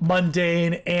 I'm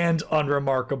mundane and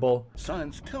unremarkable.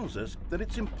 Science tells us that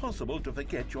it's impossible to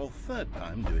forget your third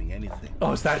time doing anything.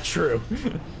 Oh, is that true?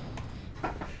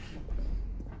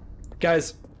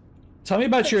 Guys, tell me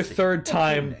about your third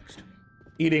time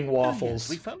eating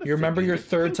waffles. You remember your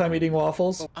third time eating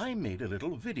waffles? I made a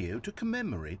little video to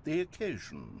commemorate the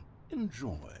occasion.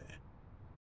 Enjoy.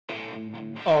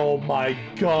 Oh my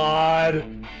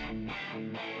god.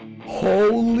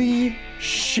 Holy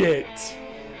shit.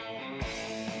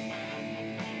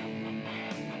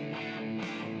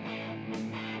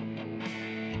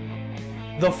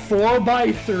 The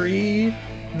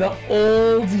 4x3, the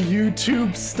old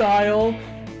YouTube style.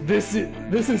 This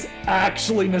is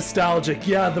actually nostalgic.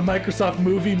 Yeah, the Microsoft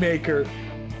Movie Maker.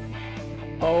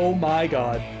 Oh my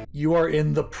god. You are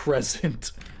in the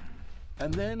present.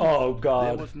 And then oh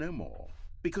god. There was no more.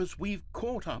 Because we've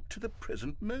caught up to the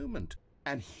present moment.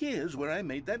 And here's where I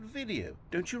made that video.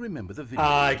 Don't you remember the video?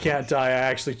 I can't die. I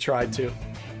actually tried to.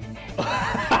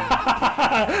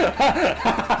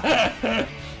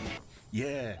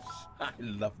 Yes, I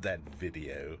love that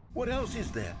video. What else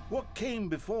is there? What came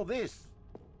before this?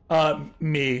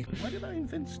 Me. Why did I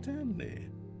invent Stanley?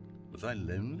 Was I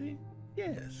lonely?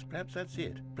 Yes, perhaps that's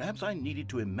it. Perhaps I needed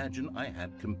to imagine I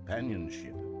had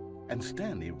companionship. And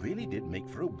Stanley really did make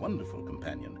for a wonderful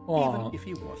companion, Aww. even if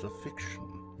he was a fiction.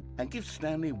 And give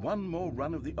Stanley one more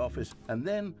run of the office, and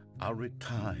then I'll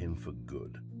retire him for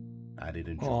good. I did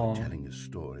enjoy Aww. telling his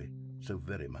story so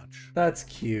very much. That's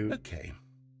cute. Okay,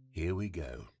 here we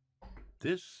go.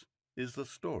 This is the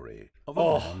story of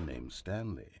a man named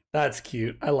Stanley. That's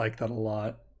cute. I like that a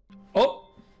lot. Oh,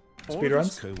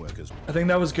 speedruns. Co-workers. I think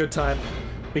that was good time.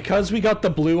 Because we got the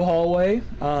blue hallway,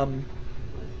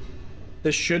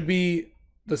 this should be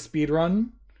the speedrun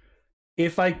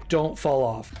if I don't fall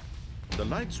off. The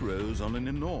lights rose on an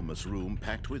enormous room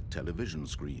packed with television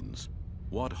screens.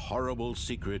 What horrible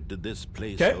secret did this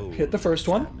place hold? Hit the first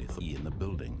one. In the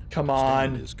building. Come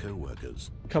on. His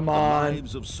co-workers. Come on. The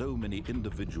lives of so many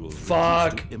individuals.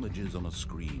 Fuck. To images on a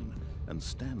screen, and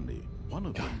Stanley, one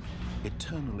of them,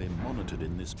 eternally monitored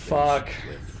in this place. Fuck.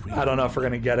 I don't know if we're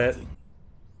gonna get it.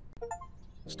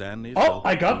 Stanley. Oh,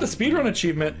 I got the speedrun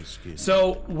achievement.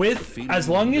 So with as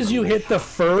long as you hit the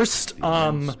first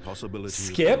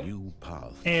skip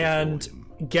and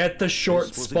get the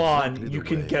short spawn, you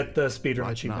can get the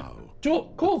speedrun achievement.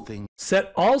 Cool.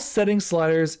 Set all setting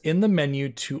sliders in the menu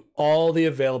to all the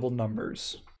available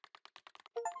numbers.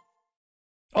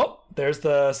 Oh, there's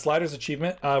the sliders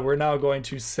achievement. We're now going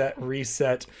to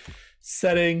reset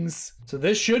settings. So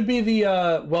this should be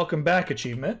the welcome back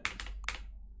achievement.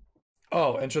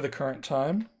 Oh, enter the current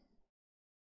time.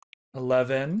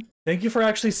 11. Thank you for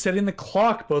actually setting the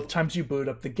clock both times you boot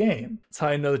up the game. That's how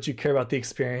I know that you care about the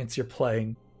experience you're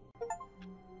playing.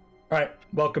 Alright,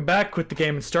 welcome back. Quit the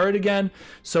game and start it again.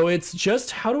 So it's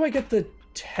just, how do I get the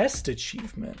test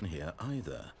achievement? Here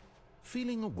either.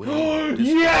 Feeling away.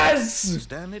 Yes!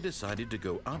 Stanley decided to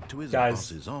go up to his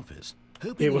boss's office.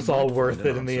 It was all worth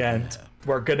it in the end.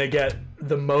 We're gonna get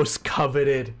the most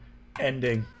coveted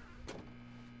ending.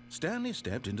 Stanley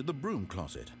stepped into the broom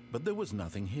closet, but there was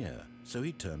nothing here, so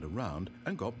he turned around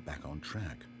and got back on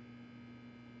track.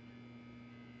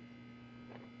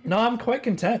 No, I'm quite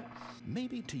content.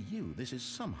 Maybe to you this is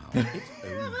somehow its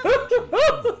own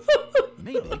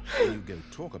Maybe when you go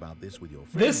talk about this with your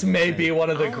friends. This may be one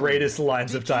of the greatest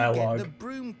lines of dialogue. The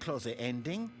broom closet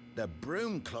ending? The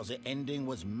broom closet ending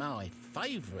was my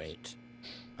favorite.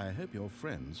 I hope your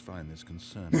friends find this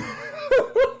concerning.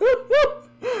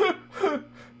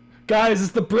 Guys,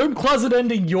 is the broom closet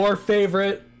ending your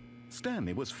favorite?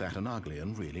 Stanley was fat and ugly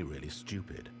and really, really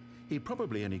stupid. He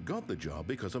probably only got the job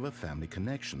because of a family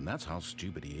connection. That's how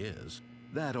stupid he is.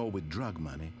 That or with drug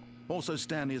money. Also,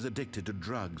 Stanley is addicted to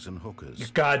drugs and hookers. You're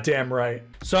goddamn right.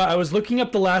 So I was looking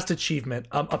up the last achievement.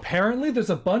 Apparently there's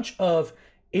a bunch of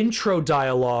intro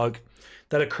dialogue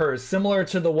that occurs, similar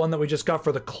to the one that we just got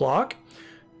for the clock,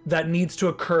 that needs to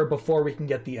occur before we can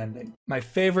get the ending. My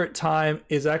favorite time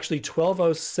is actually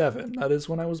 12:07. That is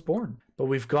when I was born. But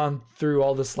we've gone through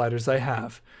all the sliders I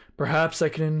have. Perhaps I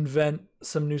can invent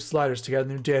some new sliders to gather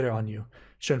new data on you.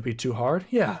 Shouldn't be too hard.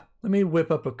 Yeah, let me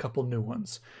whip up a couple new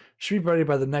ones. Should be ready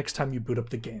by the next time you boot up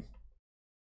the game.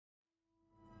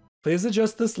 Please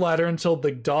adjust the slider until the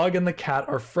dog and the cat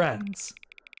are friends.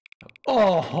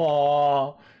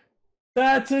 Oh,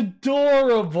 that's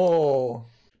adorable.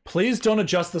 Please don't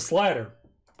adjust the slider.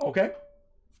 Okay,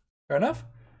 fair enough.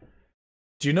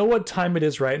 Do you know what time it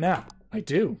is right now? I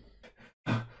do.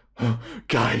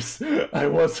 Guys, I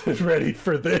wasn't ready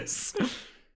for this.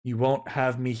 You won't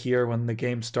have me here when the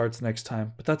game starts next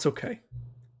time, but that's okay.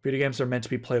 Video games are meant to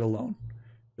be played alone.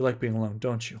 You like being alone,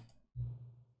 don't you?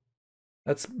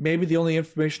 That's maybe the only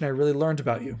information I really learned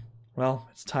about you. Well,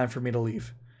 it's time for me to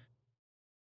leave.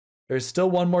 There's still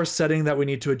one more setting that we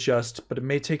need to adjust, but it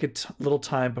may take a little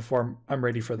time before I'm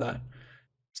ready for that.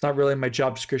 It's not really my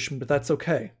job description, but that's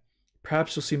okay.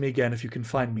 Perhaps you'll see me again if you can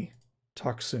find me.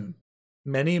 Talk soon.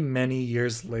 Many, many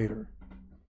years later.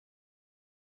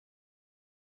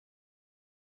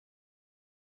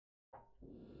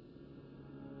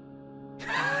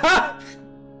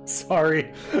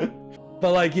 Sorry.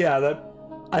 But like, yeah,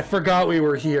 I forgot we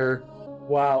were here.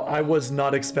 Wow, I was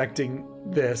not expecting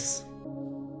this.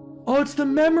 Oh, it's the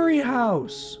memory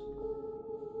house.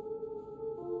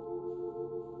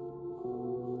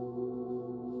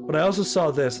 But I also saw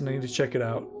this and I need to check it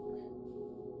out.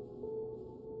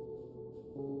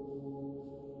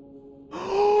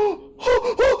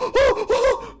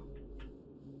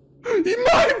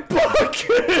 My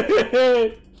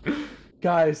bucket!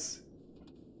 Guys,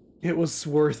 it was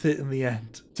worth it in the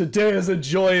end. Today is a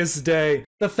joyous day.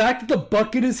 The fact that the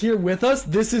bucket is here with us,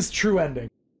 this is true ending.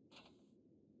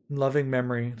 In loving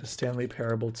memory, the Stanley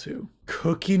Parable 2.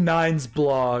 Cookie Nine's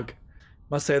blog.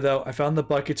 Must say though, I found the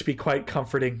bucket to be quite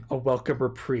comforting, a welcome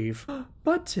reprieve.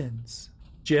 Buttons.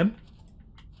 Jim?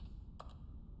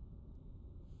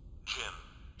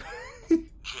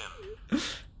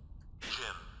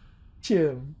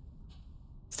 Jim.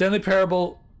 Stanley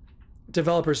Parable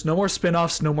developers, no more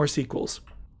spin-offs, no more sequels.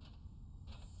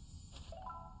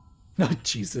 Oh,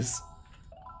 Jesus.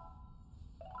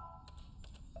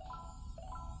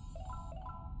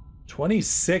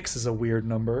 26 is a weird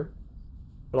number,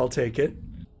 but I'll take it.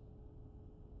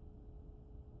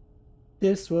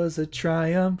 This was a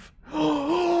triumph.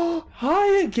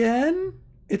 Hi again.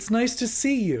 It's nice to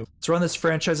see you. Let's run this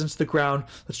franchise into the ground.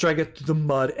 Let's drag it through the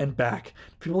mud and back.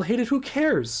 People hate it, who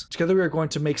cares? Together we are going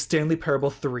to make Stanley Parable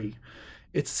 3.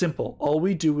 It's simple. All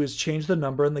we do is change the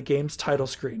number on the game's title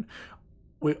screen.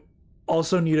 We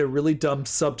also need a really dumb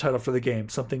subtitle for the game,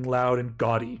 something loud and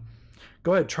gaudy.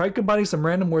 Go ahead, try combining some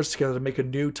random words together to make a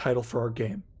new title for our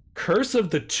game. Curse of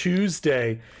the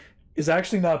Tuesday is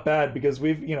actually not bad because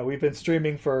we've been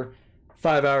streaming for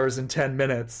 5 hours and 10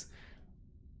 minutes.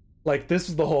 Like, this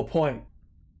is the whole point.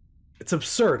 It's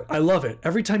absurd. I love it.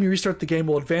 Every time you restart the game,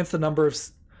 we'll advance the number of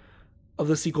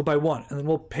the sequel by 1, and then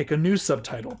we'll pick a new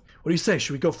subtitle. What do you say?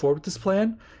 Should we go forward with this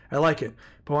plan? I like it,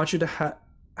 but I want you to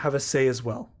have a say as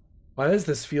well. Why does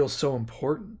this feel so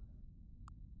important?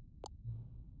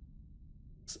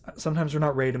 Sometimes we're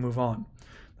not ready to move on.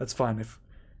 That's fine. If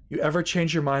you ever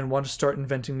change your mind and want to start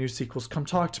inventing new sequels, come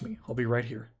talk to me. I'll be right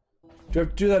here. Do I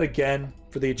have to do that again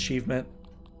for the achievement?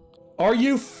 Are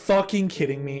you fucking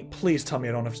kidding me? Please tell me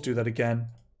I don't have to do that again.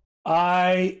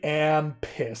 I am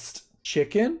pissed.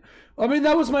 Chicken? I mean,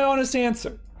 that was my honest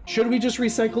answer. Should we just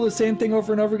recycle the same thing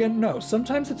over and over again? No.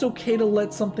 Sometimes it's okay to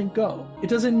let something go. It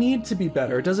doesn't need to be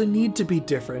better. It doesn't need to be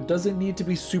different. It doesn't need to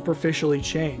be superficially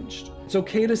changed. It's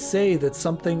okay to say that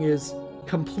something is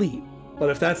complete. But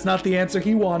if that's not the answer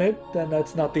he wanted, then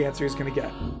that's not the answer he's gonna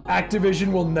get.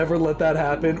 Activision will never let that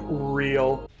happen.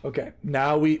 Real. Okay,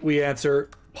 now we answer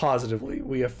positively.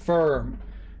 We affirm.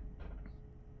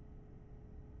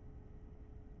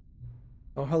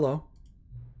 Oh, hello.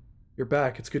 You're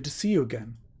back. It's good to see you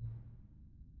again.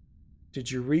 Did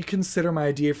you reconsider my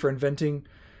idea for inventing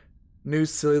new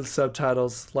silly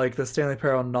subtitles like the Stanley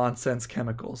Parable nonsense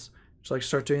chemicals? Would you like to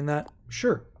start doing that?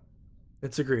 Sure.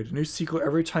 It's agreed. A new sequel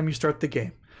every time you start the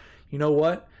game. You know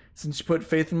what? Since you put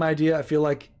faith in my idea, I feel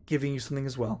like giving you something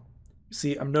as well. You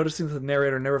see, I'm noticing that the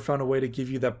narrator never found a way to give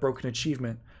you that broken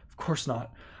achievement. Of course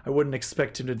not. I wouldn't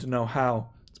expect him to know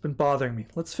how. It's been bothering me.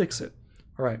 Let's fix it.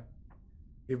 All right.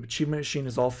 The achievement machine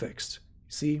is all fixed.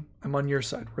 You see, I'm on your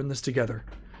side. We're in this together.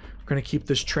 We're going to keep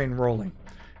this train rolling.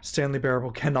 Stanley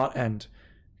Parable cannot end.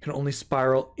 It can only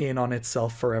spiral in on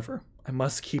itself forever. I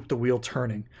must keep the wheel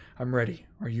turning. I'm ready.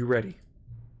 Are you ready?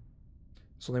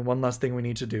 There's only one last thing we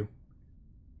need to do.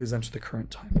 Please enter the current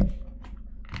time.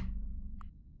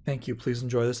 Thank you. Please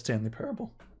enjoy the Stanley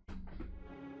Parable.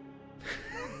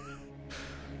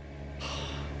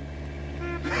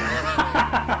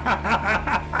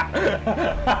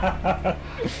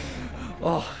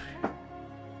 Oh,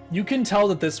 you can tell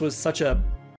that this was such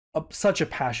a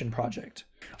passion project.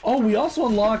 Oh, we also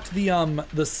unlocked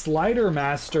the Slider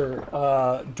Master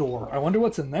door. I wonder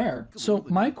what's in there. So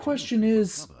my question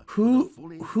is,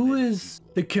 who is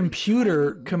the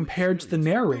computer compared to the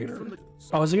narrator?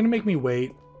 Oh, is it gonna make me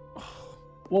wait?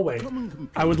 We'll wait.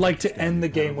 I would like to end the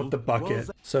game with the bucket.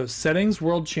 So settings,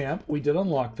 world champ. We did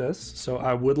unlock this, so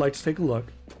I would like to take a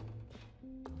look.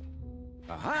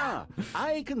 Aha!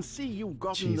 I can see you've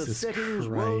gotten the settings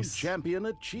world champion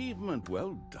achievement.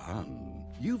 Well done.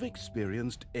 You've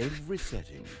experienced every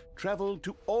setting, traveled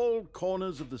to all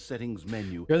corners of the settings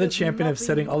menu. You're the champion of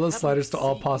setting all the sliders to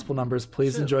all possible numbers.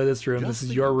 Please enjoy this room. This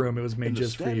is your room. It was made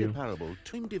just for you. Parable,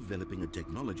 I'm developing a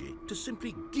technology to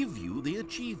simply give you the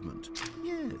achievement.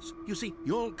 Yes, you see,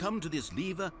 you'll come to this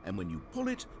lever, and when you pull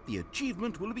it, the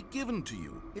achievement will be given to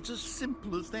you. It's as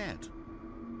simple as that.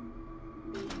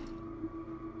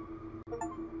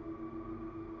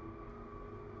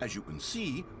 As you can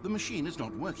see, the machine is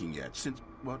not working yet since...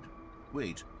 What?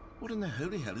 Wait, what in the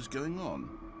holy hell is going on?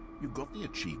 You got the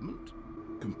achievement?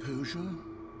 Composure?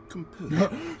 Composure.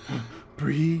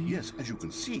 Breathe. Yes, as you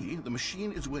can see, the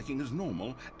machine is working as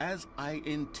normal, as I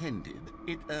intended.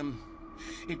 It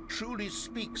truly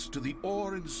speaks to the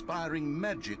awe-inspiring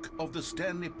magic of the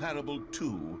Stanley Parable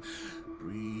 2.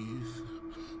 Breathe.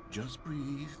 Just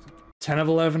breathe. 10 of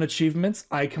 11 achievements.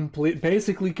 I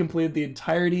basically completed the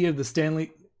entirety of the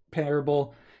Stanley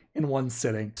Parable in one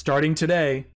sitting. Starting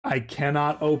today, I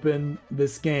cannot open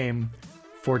this game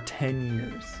for 10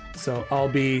 years. So I'll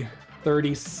be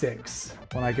 36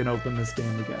 when I can open this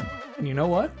game again. And you know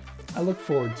what? I look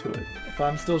forward to it. If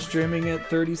I'm still streaming at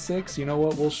 36, you know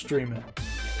what? We'll stream it.